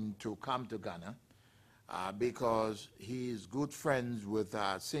me to come to Ghana because he's good friends with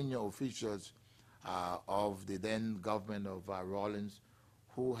senior officials of the then government of Rawlings,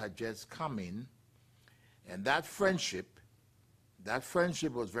 who had just come in. And that friendship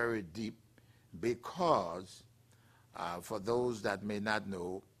was very deep because, for those that may not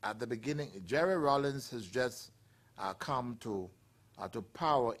know, at the beginning, Jerry Rawlings has just come to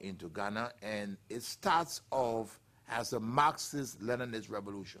power into Ghana, and it starts off as a Marxist-Leninist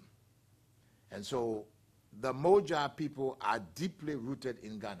revolution. And so the Moja people are deeply rooted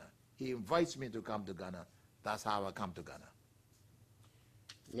in Ghana. He invites me to come to Ghana. That's how I come to Ghana.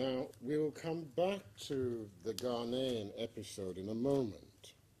 Now, we will come back to the Ghanaian episode in a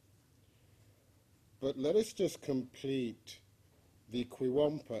moment. But let us just complete the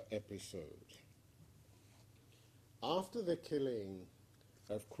Kwiwompa episode. After the killing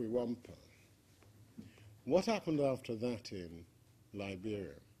of Kwiwompa, what happened after that in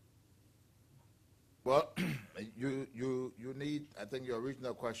Liberia? Well, you need, I think your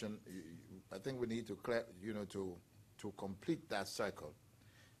original question, I think we need to clear, to complete that cycle,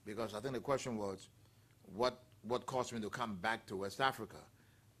 because I think the question was, what caused me to come back to West Africa?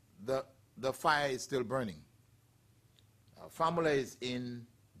 The fire is still burning. Family is in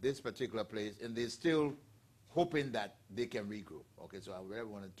this particular place, and they're still hoping that they can regroup. Okay, so I really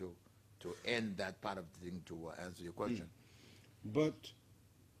wanted to end that part of the thing to answer your question. But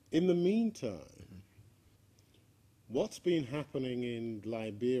in the meantime, what's been happening in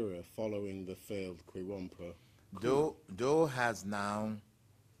Liberia following the failed Kwiwompa? Doe has now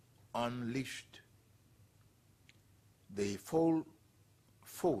unleashed the full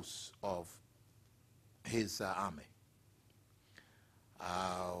force of his army.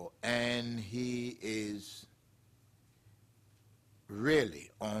 And he is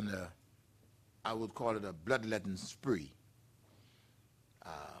really on a, I would call it a bloodletting spree.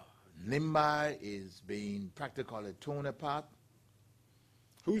 Nimba is being practically torn apart.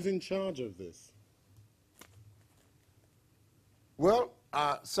 Who's in charge of this? Well,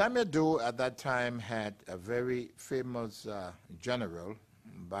 Samuel Doe at that time had a very famous general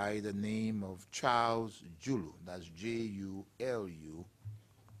by the name of Charles Julu, that's Julu,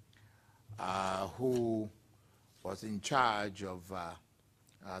 who was in charge of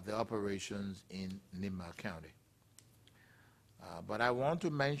the operations in Nimba County. But I want to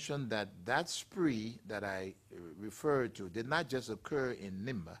mention that that spree that I referred to did not just occur in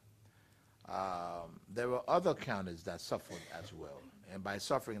Nimba. There were other counties that suffered as well. And by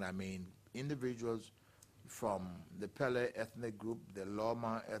suffering, I mean individuals from the Pele ethnic group, the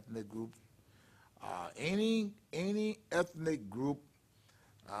Loma ethnic group, any ethnic group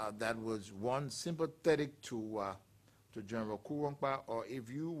that was one sympathetic to General Kwiwompa, or if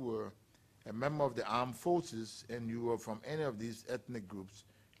you were a member of the armed forces and you were from any of these ethnic groups,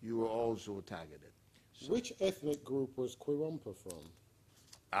 you were also targeted. So, which ethnic group was Kwiwompa from?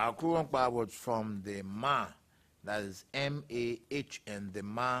 Kwiwompa was from the Ma, that is M-A-H-N, the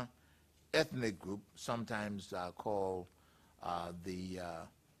Ma ethnic group, sometimes called the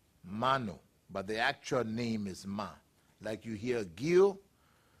Mano, but the actual name is Ma. Like you hear Gil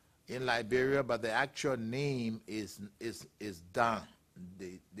in Liberia, but the actual name is Dan.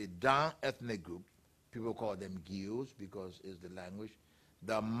 The Dan ethnic group, people call them Gils because it's the language.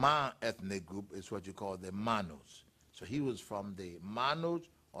 The Ma ethnic group is what you call the Manos. So he was from the Manos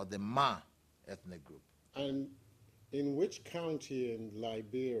or the Ma ethnic group. And in which county in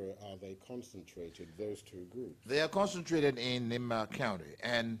Liberia are they concentrated, those two groups? They are concentrated in Nimba County,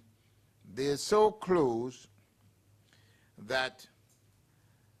 and they're so close that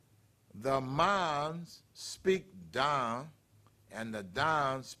the Mans speak Dan, and the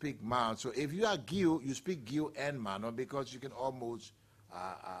Dan speak Man. So if you are Gil, you speak Gil and Mano because you can almost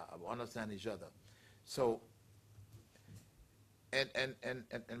understand each other. So, and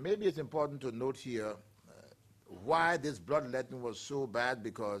maybe it's important to note here why this bloodletting was so bad,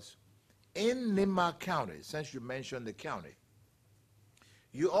 because in Nimba County, since you mentioned the county,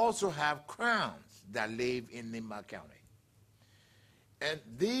 you also have crowns that live in Nimba County. And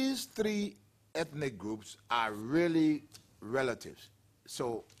these three ethnic groups are really relatives.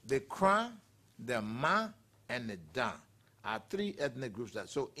 So the Crown, the Ma, and the Dan are three ethnic groups.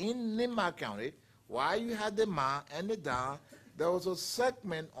 So in Nimba County, while you had the Ma and the Dan, there was a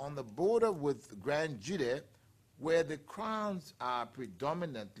segment on the border with Grand Jude where the Crowns are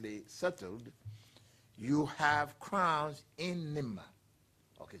predominantly settled. You have Crowns in Nimba.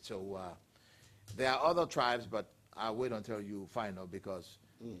 Okay, so there are other tribes, but I'll wait until you find out, because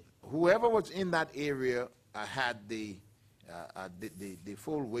whoever was in that area had the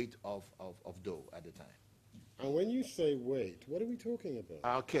full weight of dough at the time. And when you say weight, what are we talking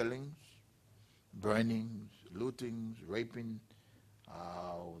about? Killings, burnings, lootings, raping.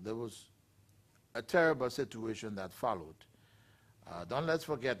 There was a terrible situation that followed. Don't let's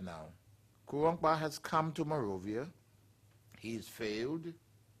forget now, Kurongba has come to Monrovia. He's failed. It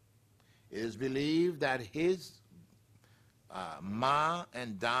is believed that his Ma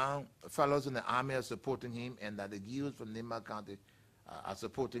and Dan fellows in the army are supporting him, and that the Guilds from Nimba County are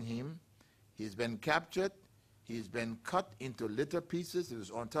supporting him. He's been captured. He's been cut into little pieces. He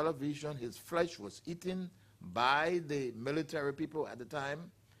was on television. His flesh was eaten by the military people at the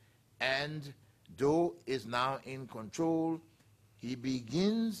time. And Doe is now in control. He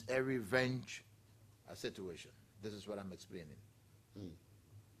begins a revenge situation. This is what I'm explaining.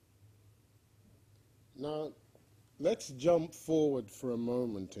 Now, let's jump forward for a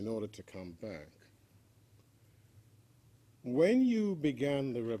moment in order to come back. When you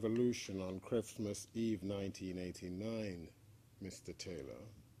began the revolution on Christmas Eve 1989, Mr. Taylor,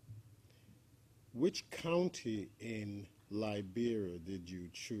 which county in Liberia did you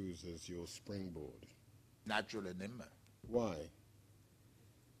choose as your springboard? Naturally, Nimba. Why?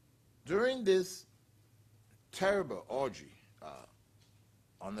 During this terrible orgy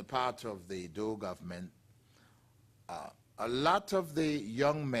on the part of the Doe government, a lot of the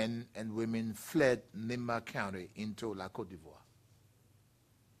young men and women fled Nimba County into La Côte d'Ivoire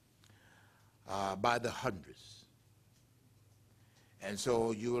by the hundreds. And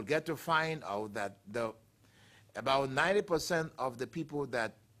so you will get to find out that about 90% of the people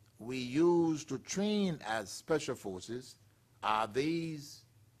that we use to train as special forces are these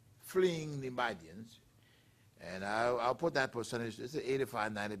fleeing Nimbadians. And I'll put that percentage, it's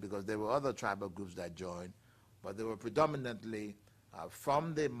 85, 90, because there were other tribal groups that joined, but they were predominantly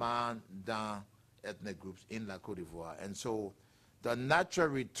from the Man-Dan ethnic groups in La Côte d'Ivoire. And so the natural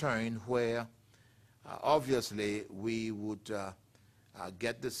return where obviously we would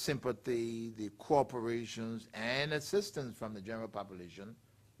get the sympathy, the cooperations, and assistance from the general population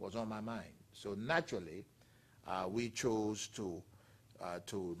was on my mind. So naturally, we chose to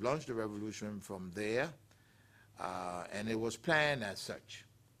launch the revolution from there, and it was planned as such.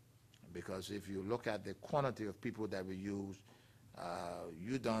 Because if you look at the quantity of people that we use,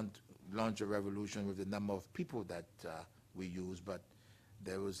 you don't launch a revolution with the number of people that we use, but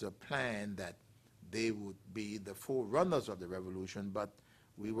there was a plan that they would be the forerunners of the revolution, but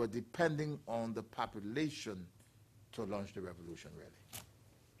we were depending on the population to launch the revolution, really.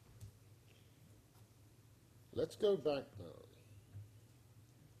 Let's go back now.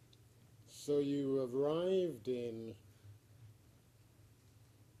 So you arrived in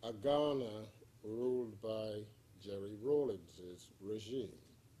a Ghana ruled by Jerry Rawlings' regime.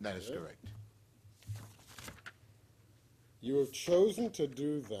 That is correct. You have chosen to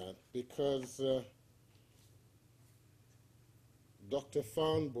do that because Dr.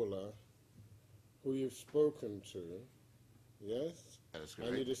 Fanbula, who you've spoken to, yes? That is And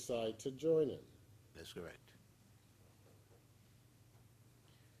you correct. decide to join him. That's correct.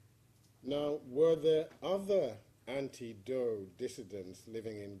 Now, were there other anti-Doe dissidents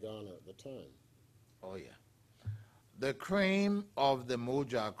living in Ghana at the time? Oh, yeah. The cream of the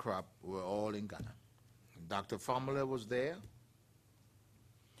Moja crop were all in Ghana. Dr. Famula was there.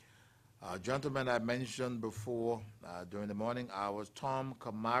 A gentleman I mentioned before during the morning hours, Tom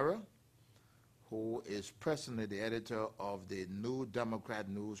Kamara, who is presently the editor of the New Democrat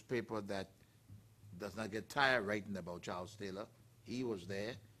newspaper that does not get tired writing about Charles Taylor. He was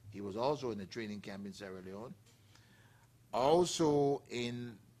there. He was also in the training camp in Sierra Leone. Also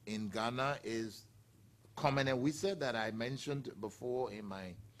in Ghana is Komene Wisa that I mentioned before in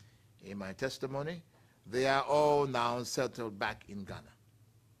my testimony. They are all now settled back in Ghana.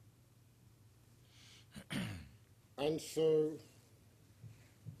 And so,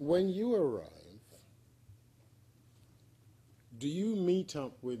 when you arrive, do you meet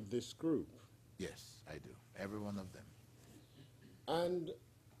up with this group? Yes, I do. Every one of them. And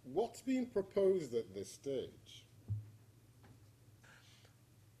what's being proposed at this stage?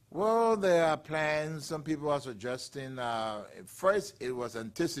 Well, there are plans. Some people are suggesting. First, it was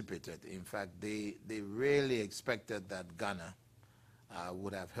anticipated. In fact, they really expected that Ghana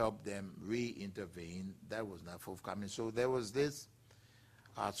would have helped them re-intervene. That was not forthcoming. So there was this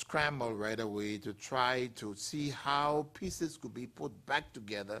scramble right away to try to see how pieces could be put back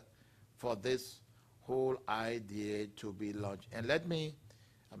together for this whole idea to be launched. And let me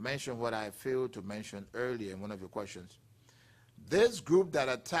mention what I failed to mention earlier in one of your questions. This group that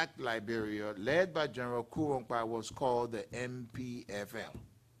attacked Liberia, led by General Kurunkwa, was called the MPFL.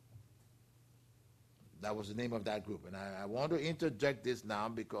 That was the name of that group. And I want to interject this now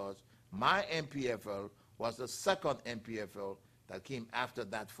because my MPFL was the second MPFL that came after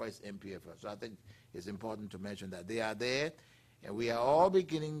that first MPFL. So I think it's important to mention that they are there, and we are all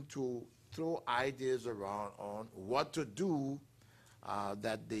beginning to throw ideas around on what to do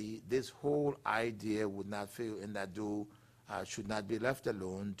that this whole idea would not fail, and that should not be left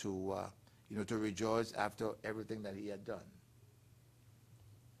alone to to rejoice after everything that he had done.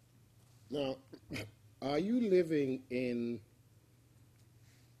 Now, are you living in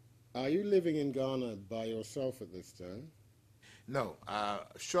Ghana by yourself at this time? No.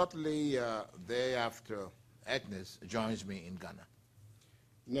 Shortly thereafter, Agnes joins me in Ghana.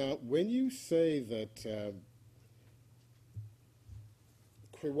 Now, when you say that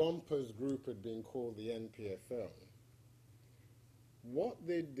Kwiwampa's group had been called the NPFL, what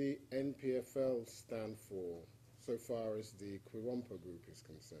did the NPFL stand for so far as the Kwiwampa group is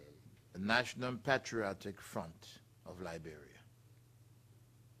concerned? The National Patriotic Front of Liberia.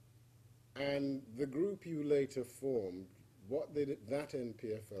 And the group you later formed, what did that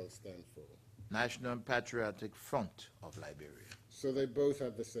NPFL stand for? National Patriotic Front of Liberia. So they both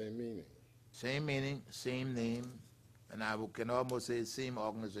had the same meaning? Same meaning, same name, and I can almost say same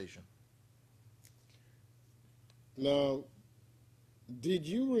organization. Now, did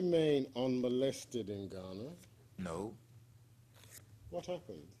you remain unmolested in Ghana? No. What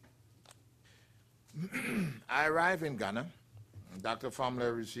happened? I arrived in Ghana. Dr.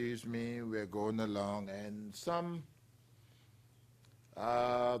 Famler receives me. We're going along, and some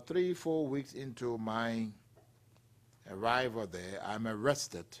 3-4 weeks into my arrival there, I'm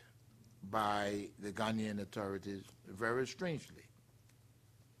arrested by the Ghanaian authorities very strangely.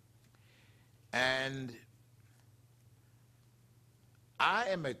 And I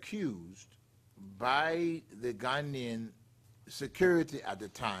am accused by the Ghanaian security at the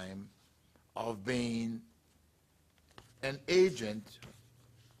time of being an agent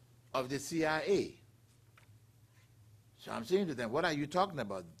of the CIA. So I'm saying to them, what are you talking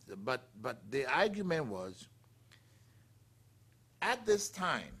about? But the argument was, at this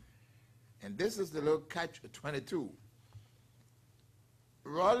time, and this is the little catch-22,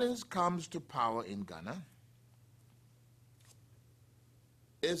 Rawlings comes to power in Ghana.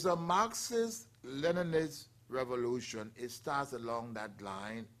 It's a Marxist-Leninist revolution. It starts along that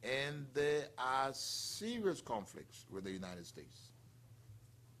line, and there are serious conflicts with the United States.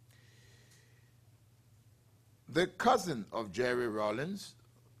 The cousin of Jerry Rawlings,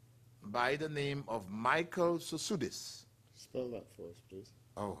 by the name of Michael Susudis. Spell that for us, please.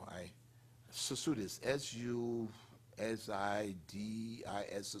 Susudis, S-U-S-I-D-I-S,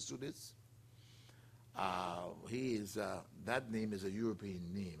 Susudis. He is, that name is a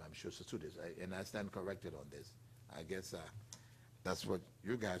European name, I'm sure, Susudis, and I stand corrected on this. I guess that's what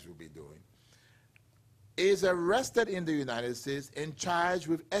you guys will be doing. Is arrested in the United States and charged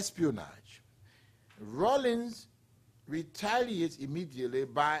with espionage. Rawlings retaliates immediately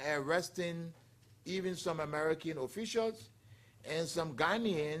by arresting even some American officials and some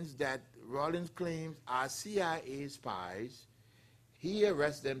Ghanaians that Rawlings claims are CIA spies. He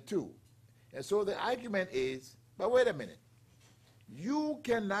arrests them too. And so the argument is, but wait a minute, you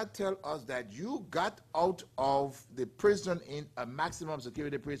cannot tell us that you got out of the prison, in a maximum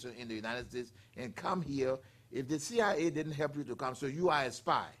security prison in the United States, and come here if the CIA didn't help you to come, so you are a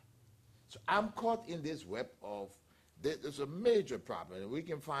spy. So I'm caught in this web of, there's a major problem. We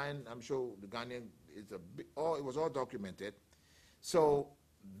can find, I'm sure the Ghanaian, it was all documented. So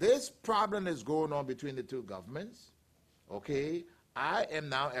this problem is going on between the two governments, okay? I am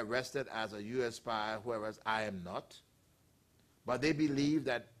now arrested as a U.S. spy, whereas I am not. But they believe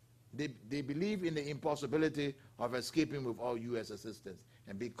that, they believe in the impossibility of escaping with all U.S. assistance.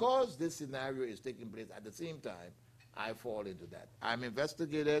 And because this scenario is taking place at the same time, I fall into that. I'm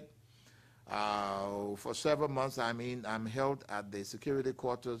investigated for several months. I'm held at the security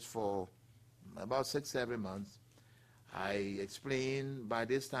quarters for about 6-7 months. I explained by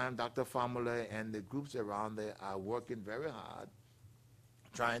this time Dr. Famula and the groups around there are working very hard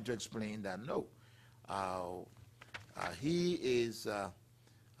trying to explain that no, he is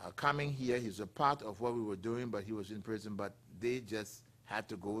coming here, he's a part of what we were doing, but he was in prison, but they just had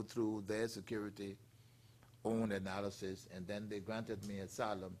to go through their security own analysis, and then they granted me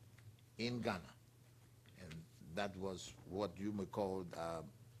asylum in Ghana. And that was what you may call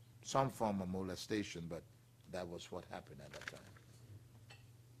some form of molestation, but that was what happened at that time.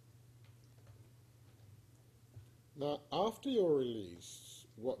 Now, after your release,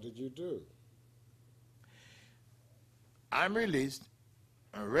 what did you do? I'm released,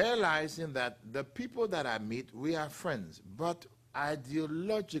 realizing that the people that I meet, we are friends, but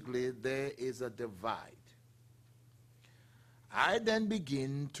ideologically there is a divide. I then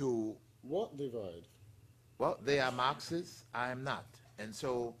begin to, What divide? well, they are Marxists, I am not. And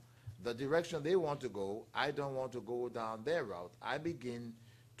so the direction they want to go, I don't want to go down their route. I begin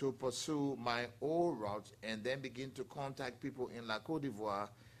to pursue my own route and then begin to contact people in La Côte d'Ivoire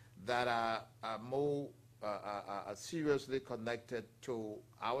that are more seriously connected to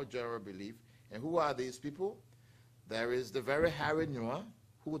our general belief. And who are these people? There is the very Harry Nua,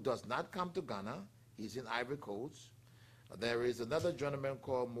 who does not come to Ghana. He's in Ivory Coast. There is another gentleman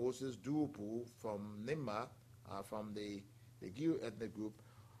called Moses Duopu from Nimba, from the Giu ethnic group,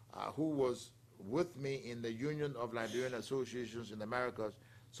 who was with me in the Union of Liberian Associations in the Americas.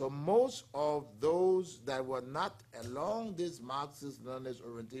 So most of those that were not along this Marxist-Leninist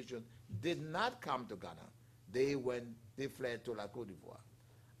orientation did not come to Ghana. They fled to La Côte d'Ivoire.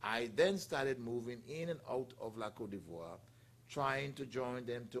 I then started moving in and out of La Côte d'Ivoire, trying to join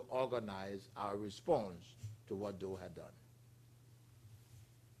them to organize our response to what Doe had done.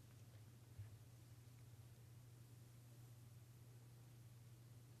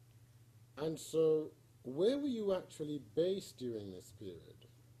 And so, where were you actually based during this period?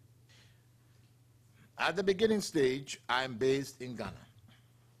 At the beginning stage, I'm based in Ghana.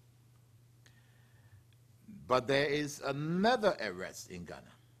 But there is another arrest in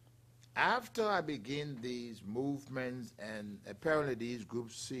Ghana. After I begin these movements and apparently these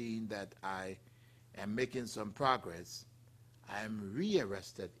groups seeing that I am making some progress, I am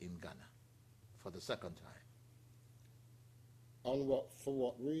rearrested in Ghana for the second time. For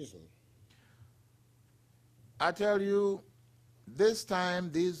what reason? I tell you, this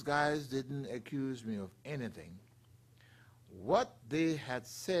time these guys didn't accuse me of anything. What they had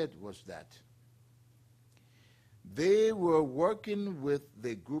said was that they were working with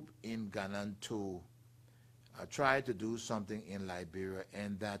the group in Ghana to try to do something in Liberia,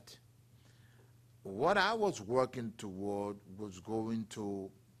 and that what I was working toward was going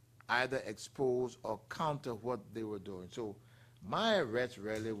to either expose or counter what they were doing. So my arrest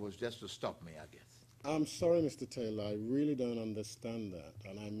really was just to stop me, I guess. I'm sorry, Mr. Taylor, I really don't understand that,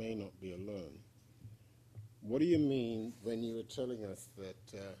 and I may not be alone. What do you mean when you were telling us that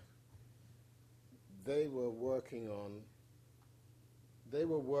they were working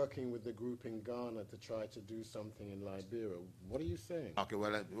with the group in Ghana to try to do something in Liberia? What are you saying? Okay,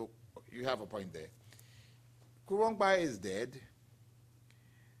 well, you have a point there. Kurongba is dead.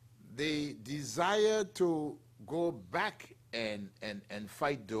 The desire to go back and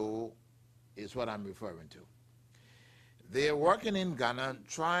fight Doe is what I'm referring to. They're working in Ghana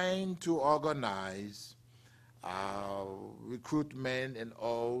trying to organize recruitment and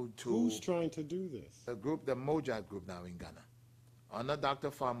all to... Who's trying to do this? The group, the Moja group now in Ghana. Under Dr.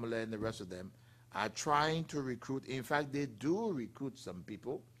 Famula and the rest of them are trying to recruit. In fact, they do recruit some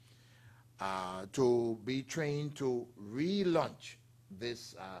people to be trained to relaunch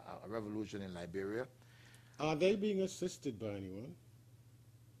this revolution in Liberia. Are they being assisted by anyone?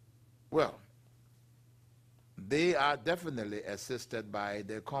 Well, they are definitely assisted by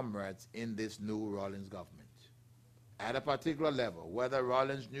their comrades in this new Rawlings government. At a particular level, whether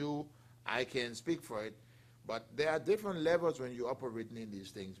Rawlings knew, I can speak for it, but there are different levels when you're operating in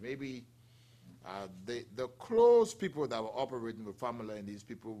these things. Maybe the close people that were operating with Famula and these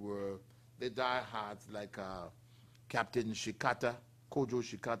people were the diehards like Captain Shikata, Kojo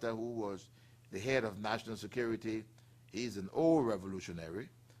Shikata, who was the head of national security. He's an old revolutionary.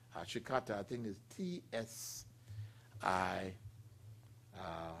 Shikata, I think, is T-S-I.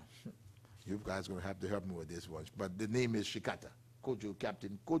 You guys are going to have to help me with this one. But the name is Shikata, Kojo,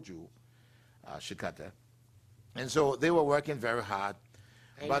 Captain Kojo Shikata. And so they were working very hard.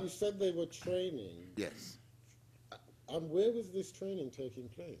 And but you said they were training. Yes. And where was this training taking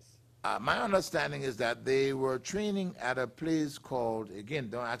place? My understanding is that they were training at a place called, again,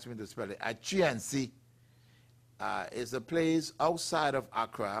 don't ask me to spell it, Achiansi. It's a place outside of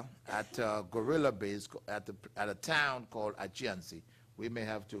Accra at Gorilla Base at a town called Achiansi. We may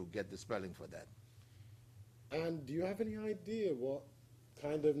have to get the spelling for that. And do you have any idea what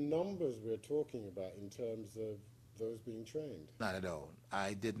kind of numbers we're talking about in terms of those being trained? Not at all.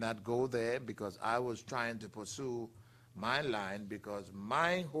 I did not go there because I was trying to pursue my line, because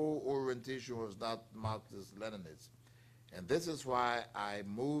my whole orientation was not Marxist-Leninist. And this is why I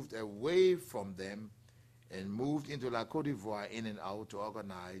moved away from them and moved into La Côte d'Ivoire in and out to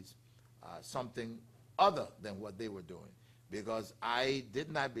organize something other than what they were doing. Because I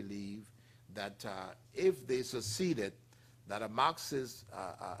did not believe that if they succeeded, that a Marxist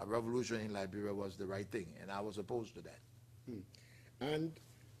revolution in Liberia was the right thing, and I was opposed to that. And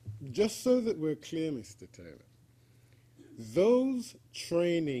just so that we're clear, Mr. Taylor, those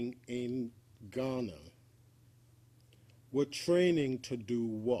training in Ghana were training to do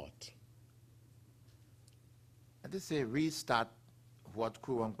what? And they say restart what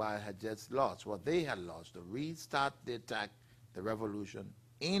Kuwangba had just lost, what they had lost, to restart the attack, the revolution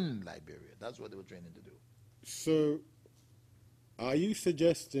in Liberia. That's what they were training to do. So, are you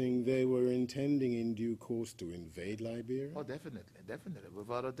suggesting they were intending in due course to invade Liberia? Oh, definitely, definitely,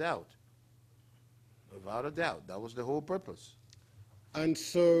 without a doubt. Without a doubt, that was the whole purpose. And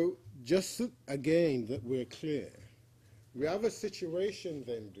so, just so, again, that we're clear, we have a situation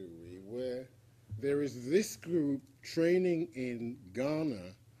then, do we, where there is this group training in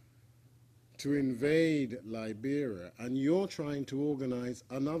Ghana to invade Liberia, and you're trying to organize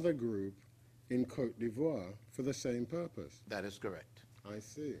another group in Cote d'Ivoire for the same purpose. That is correct. I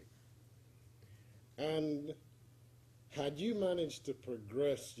see. And had you managed to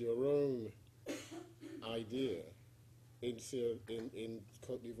progress your own idea in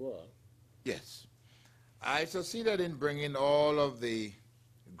Cote d'Ivoire? Yes. I succeeded in bringing all of the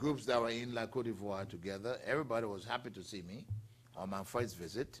groups that were in La Cote d'Ivoire together. Everybody was happy to see me on my first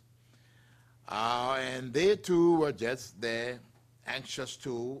visit. And they too were just there, anxious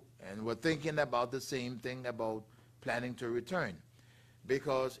too, and were thinking about the same thing, about planning to return.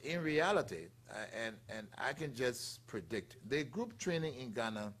 Because in reality, and I can just predict, the group training in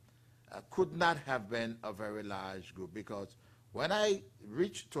Ghana could not have been a very large group, because when I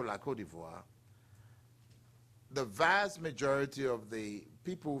reached to La Cote d'Ivoire, the vast majority of the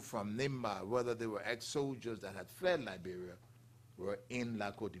people from Nimba, whether they were ex-soldiers that had fled Liberia, were in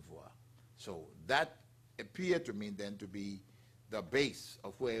La Cote d'Ivoire. So that appeared to me then to be the base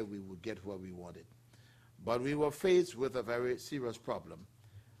of where we would get what we wanted. But we were faced with a very serious problem.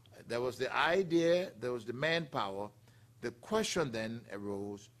 There was the idea, there was the manpower. The question then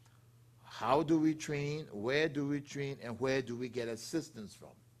arose, how do we train, where do we train, and where do we get assistance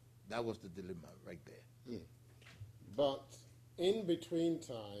from? That was the dilemma right there. But in between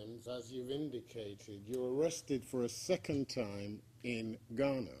times, as you've indicated, you were arrested for a second time in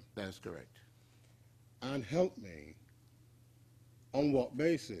Ghana. That is correct. And help me, on what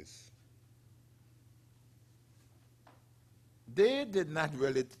basis? They did not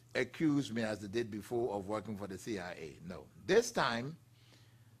really accuse me, as they did before, of working for the CIA. No. This time,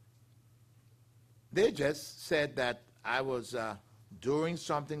 they just said that I was doing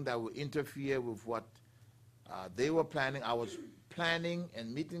something that would interfere with what they were planning. I was planning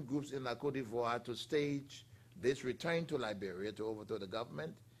and meeting groups in La Cote d'Ivoire to stage this return to Liberia to overthrow the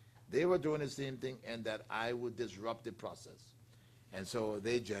government. They were doing the same thing, and that I would disrupt the process. And so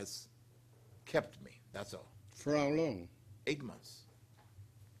they just kept me, that's all. For how long? 8 months.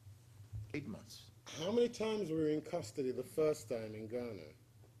 8 months. How many times were you in custody the first time in Ghana?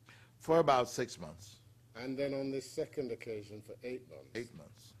 For about 6 months. And then on this second occasion for 8 months? 8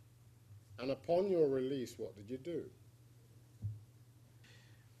 months. And upon your release, what did you do?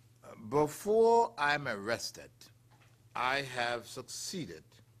 Before I'm arrested, I have succeeded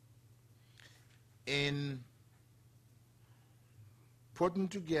in putting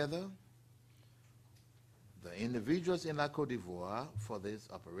together the individuals in La Cote d'Ivoire for this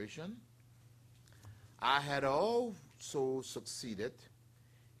operation. I had also succeeded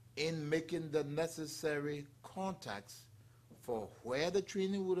in making the necessary contacts for where the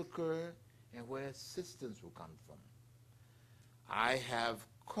training would occur and where assistance will come from. I have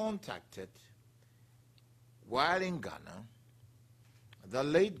contacted, while in Ghana, the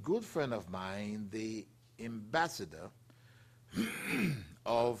late good friend of mine, the ambassador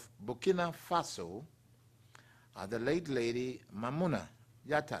of Burkina Faso, the late lady Mamuna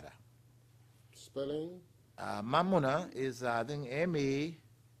Yatara. Spelling? Mamuna is, I think, M-A-M-U-N-A,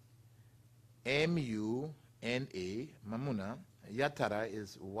 Mamuna. Yatara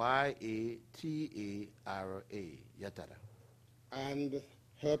is Y-A-T-A-R-A, Yatara. And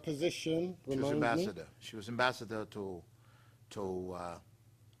her position, She was ambassador. She was ambassador to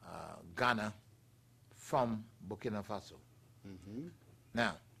Ghana from Burkina Faso.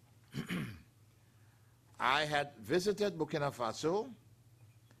 Now, I had visited Burkina Faso,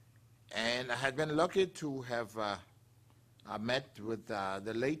 and I had been lucky to have met with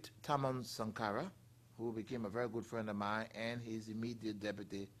the late Tamon Sankara, who became a very good friend of mine, and his immediate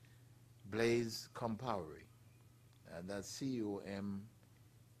deputy, Blaise Compaoré. That's C-O-M-P-A-O-R-E.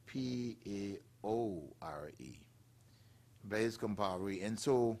 Blaise Compaoré. And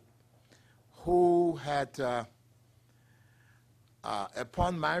so, who had,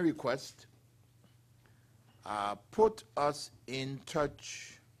 upon my request, put us in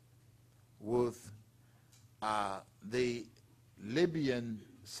touch with the Libyan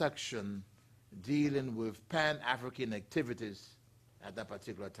section dealing with Pan-African activities at that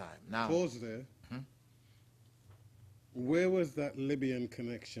particular time. Now, Pause there. Where was that Libyan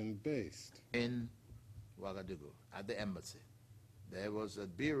connection based? in Ouagadougou, at the embassy. There was a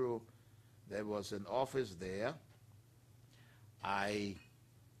bureau, there was an office there. I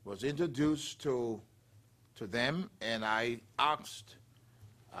was introduced to them, and I asked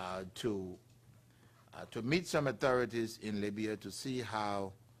to meet some authorities in Libya to see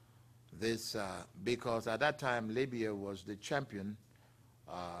how this, because at that time Libya was the champion,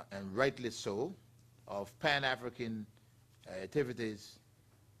 and rightly so, of Pan-African activities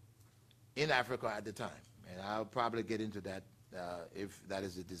in Africa at the time. And I'll probably get into that if that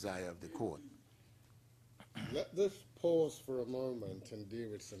is the desire of the court. Let us pause for a moment and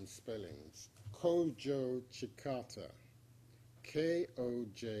deal with some spellings. Kojo Chikata.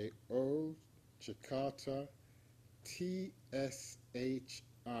 K-O-J-O Chikata. T-S-H-I-K-A-T-A.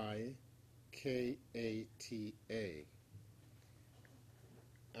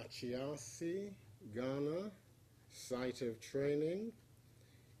 Achiasi, Ghana, site of training,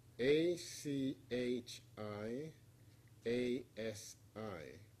 A-C-H-I-A-S-I.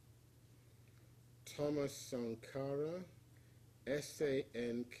 Thomas Sankara, S-A-N-K-A-R-A.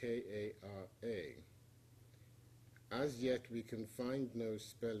 As yet, we can find no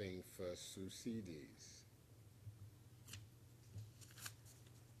spelling for Thucydides.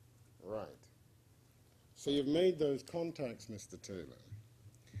 Right. So you've made those contacts, Mr. Taylor.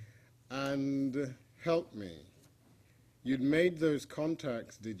 And help me. You'd made those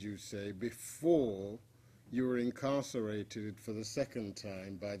contacts, did you say, before you were incarcerated for the second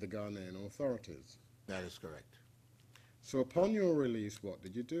time by the Ghanaian authorities? That is correct. So upon your release, what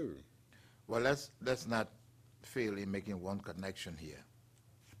did you do? Well, let's not fail in making one connection here.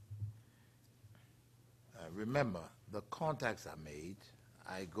 Remember, the contacts I made,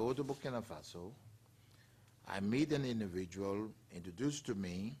 I go to Burkina Faso, I meet an individual introduced to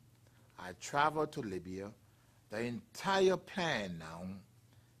me, I travel to Libya. The entire plan now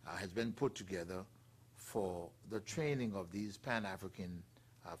has been put together for the training of these Pan-African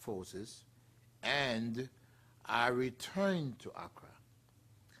forces, and I returned to Accra.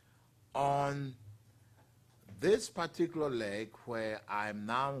 On this particular leg where I'm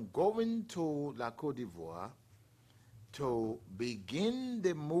now going to La Côte d'Ivoire to begin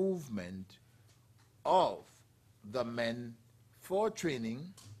the movement of the men for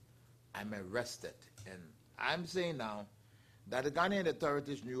training, I'm arrested. And I'm saying now that the Ghanaian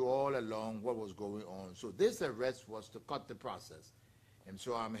authorities knew all along what was going on. So this arrest was to cut the process. And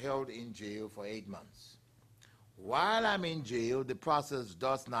so I'm held in jail for 8 months. While I'm in jail, the process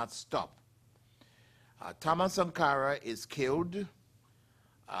does not stop. Thomas Sankara is killed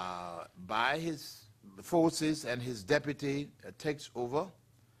by his forces, and his deputy takes over.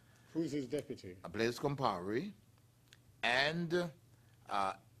 Who's his deputy? Blaise Compaoré. And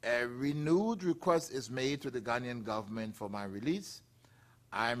a renewed request is made to the Ghanaian government for my release.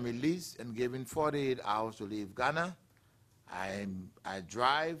 I'm released and given 48 hours to leave Ghana. I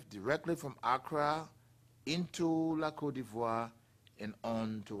drive directly from Accra into La Côte d'Ivoire and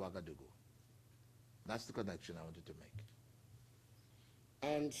on to Ouagadougou. That's the connection I wanted to make.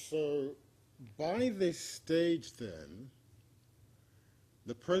 And so, by this stage then,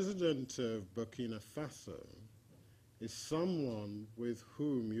 the president of Burkina Faso is someone with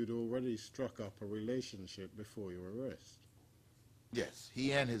whom you'd already struck up a relationship before your arrest. Yes,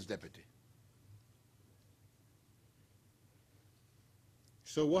 he and his deputy.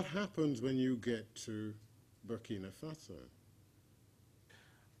 So what happens when you get to Burkina Faso?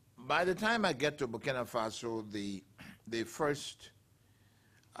 By the time I get to Burkina Faso, the first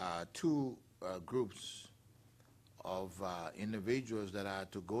two groups of individuals that are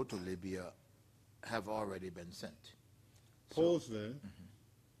to go to Libya have already been sent. Pause there.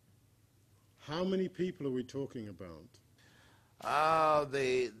 How many people are we talking about?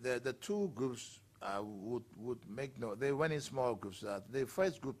 The two groups would make no, they went in small groups. The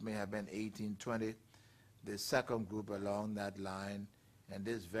first group may have been 18, 20. The second group along that line, and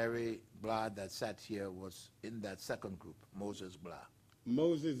this very Blah that sat here was in that second group, Moses Blah.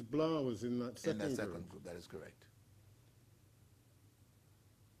 Moses Blah was in that second group? In that second group, that is correct.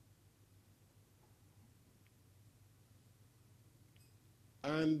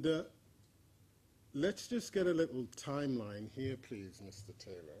 And let's just get a little timeline here, please, Mr.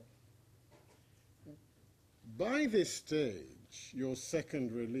 Taylor. By this stage, your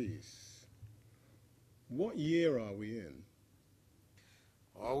second release, what year are we in?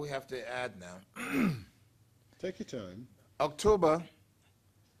 All we have to add now, Take your time. October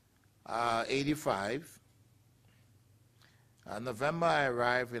 85, November, I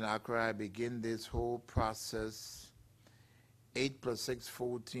arrived in Accra. I begin this whole process. 8 plus 6,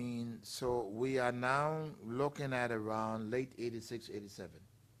 14. So we are now looking at around late 86, 87.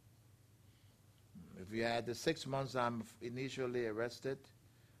 If you add the 6 months I'm initially arrested,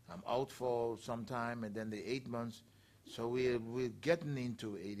 I'm out for some time, and then the 8 months. So we're getting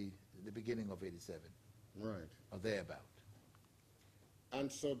into the beginning of 87. Right. Or thereabout. And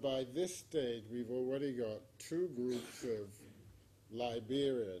so by this stage, we've already got 2 groups of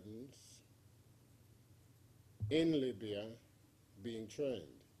Liberians in Libya being trained.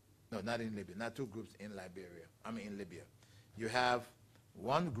 No, not in Libya. Not 2 groups in Liberia. I mean in Libya. You have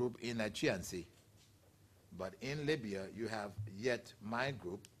 1 group in Achiansi, but in Libya you have yet my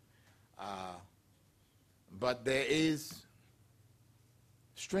group. But there is,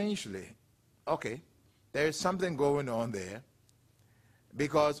 strangely, okay, there is something going on there,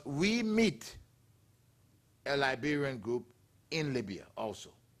 because we meet a Liberian group in Libya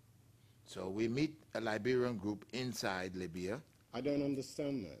also. So we meet a Liberian group inside Libya. I don't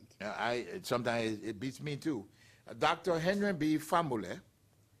understand that. Sometimes it beats me too. Dr. Henry B. Famule,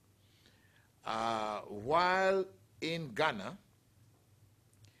 while in Ghana,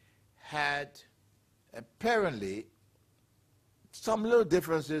 had apparently some little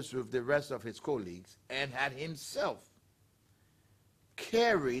differences with the rest of his colleagues, and had himself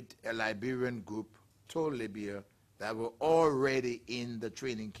carried a Liberian group to Libya that were already in the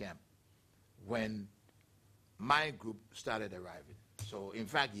training camp when my group started arriving. So in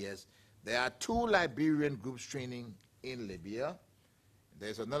fact, yes, there are 2 Liberian groups training in Libya.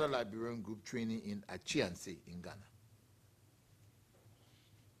 There's another Liberian group training in Achiansi in Ghana.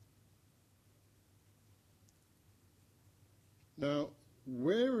 Now,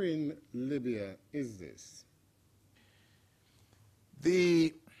 where in Libya is this?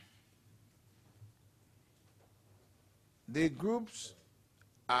 The groups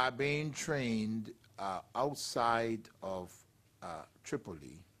are being trained outside of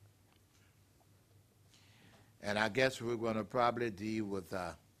Tripoli. And I guess we're going to probably deal with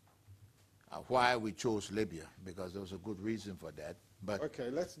why we chose Libya, because there was a good reason for that. But Okay,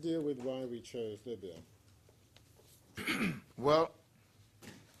 let's deal with why we chose Libya. well,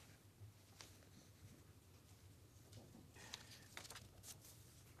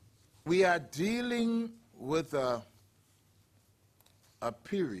 we are dealing with a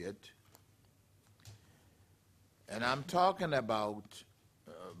period, and I'm talking about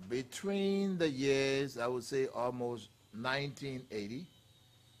between the years, I would say almost 1980.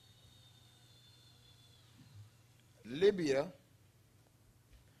 Libya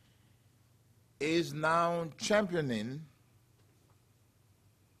is now championing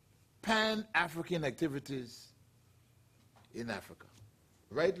Pan-African activities in Africa.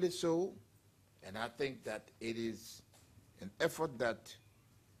 Rightly so, and I think that it is an effort that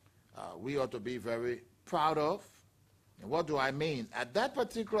we ought to be very proud of. And what do I mean? At that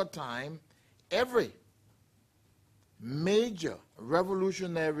particular time, every major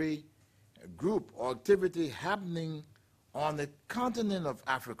revolutionary group or activity happening on the continent of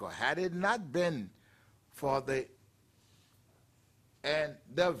Africa, had it not been for the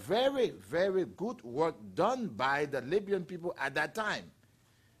very, very good work done by the Libyan people at that time,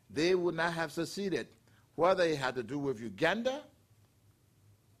 they would not have succeeded, whether it had to do with Uganda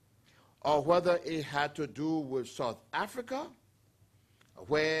or whether it had to do with South Africa,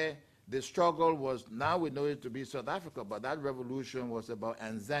 where the struggle was, now we know it to be South Africa, but that revolution was about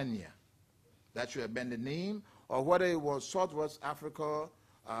Tanzania. That should have been the name, or whether it was Southwest Africa,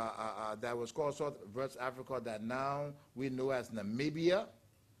 that was called Southwest Africa, that now we know as Namibia,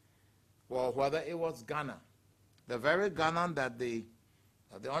 or whether it was Ghana. The very Ghana that the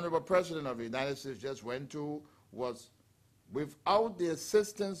Honorable President of the United States just went to was, without the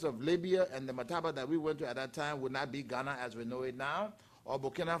assistance of Libya and the Mataba that we went to at that time, would not be Ghana as we know it now, or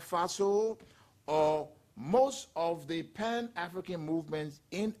Burkina Faso, or most of the Pan-African movements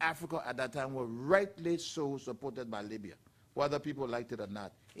in Africa at that time were rightly so supported by Libya, whether people liked it or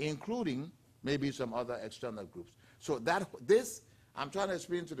not, including maybe some other external groups. So this, I'm trying to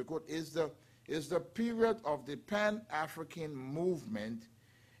explain to the court, is the period of the Pan-African movement,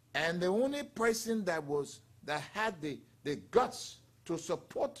 and the only person that had the guts to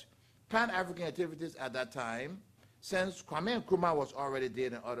support Pan-African activities at that time, since Kwame Nkrumah was already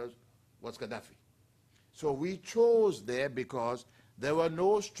dead and others, was Gaddafi. So we chose there because there were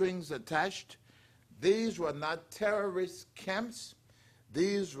no strings attached. These were not terrorist camps.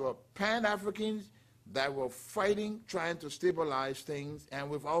 These were Pan-Africans that were fighting, trying to stabilize things, and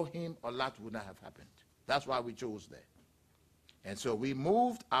without him, a lot would not have happened. That's why we chose there. And so we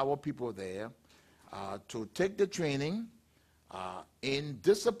moved our people there to take the training, in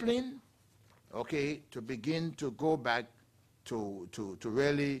discipline, okay, to begin to go back to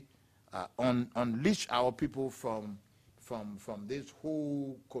really unleash our people from this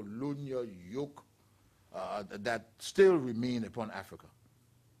whole colonial yoke that still remain upon Africa.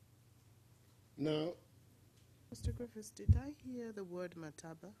 Now, Mr. Griffiths, did I hear the word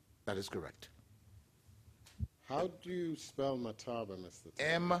Mataba? That is correct. how do you spell Mataba, Mr.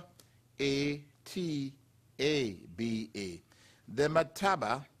 Taylor? M-A-T-A-B-A. The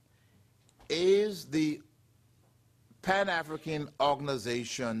Mataba is the Pan-African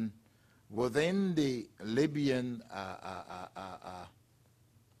organization within the Libyan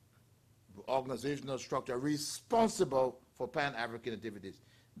organizational structure responsible for Pan-African activities.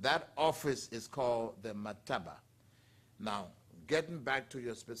 That office is called the Mataba. Now, getting back to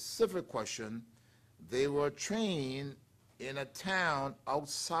your specific question, they were trained in a town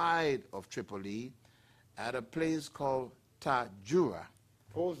outside of Tripoli at a place called Tajura.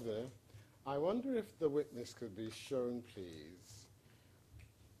 Pause there. I wonder if the witness could be shown, please,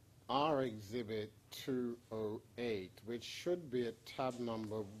 our Exhibit 208, which should be at tab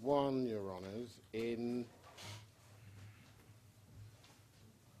number 1, Your Honors, in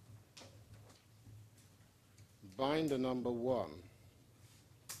binder number 1.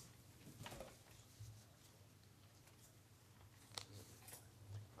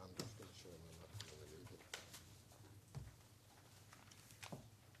 I'm just going to show them enough to read it.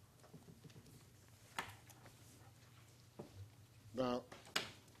 Now,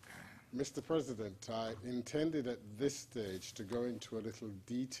 Mr. President, I intended at this stage to go into a little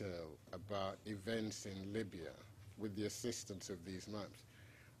detail about events in Libya with the assistance of these maps.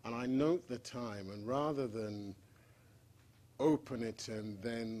 And I note the time, and rather than open it and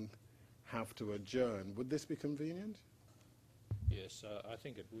then have to adjourn, would this be convenient? Yes, I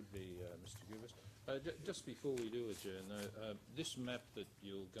think it would be, Mr. Griffiths. Just before we do adjourn, though, this map that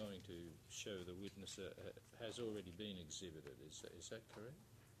you're going to show the witness has already been exhibited. Is that correct?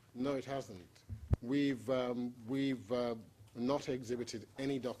 No, it hasn't. We've not exhibited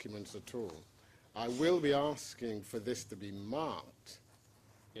any documents at all. I will be asking for this to be marked.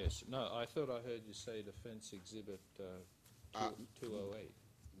 Yes. No, I thought I heard you say Defence Exhibit 208.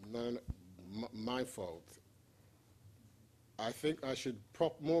 No, my fault. I think I should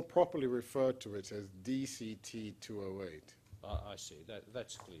more properly refer to it as DCT 208. I see.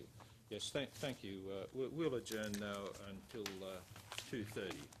 That's clear. Yes, thank you. We'll adjourn now until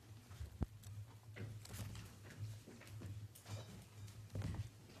 2:30.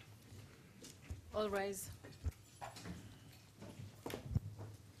 All rise.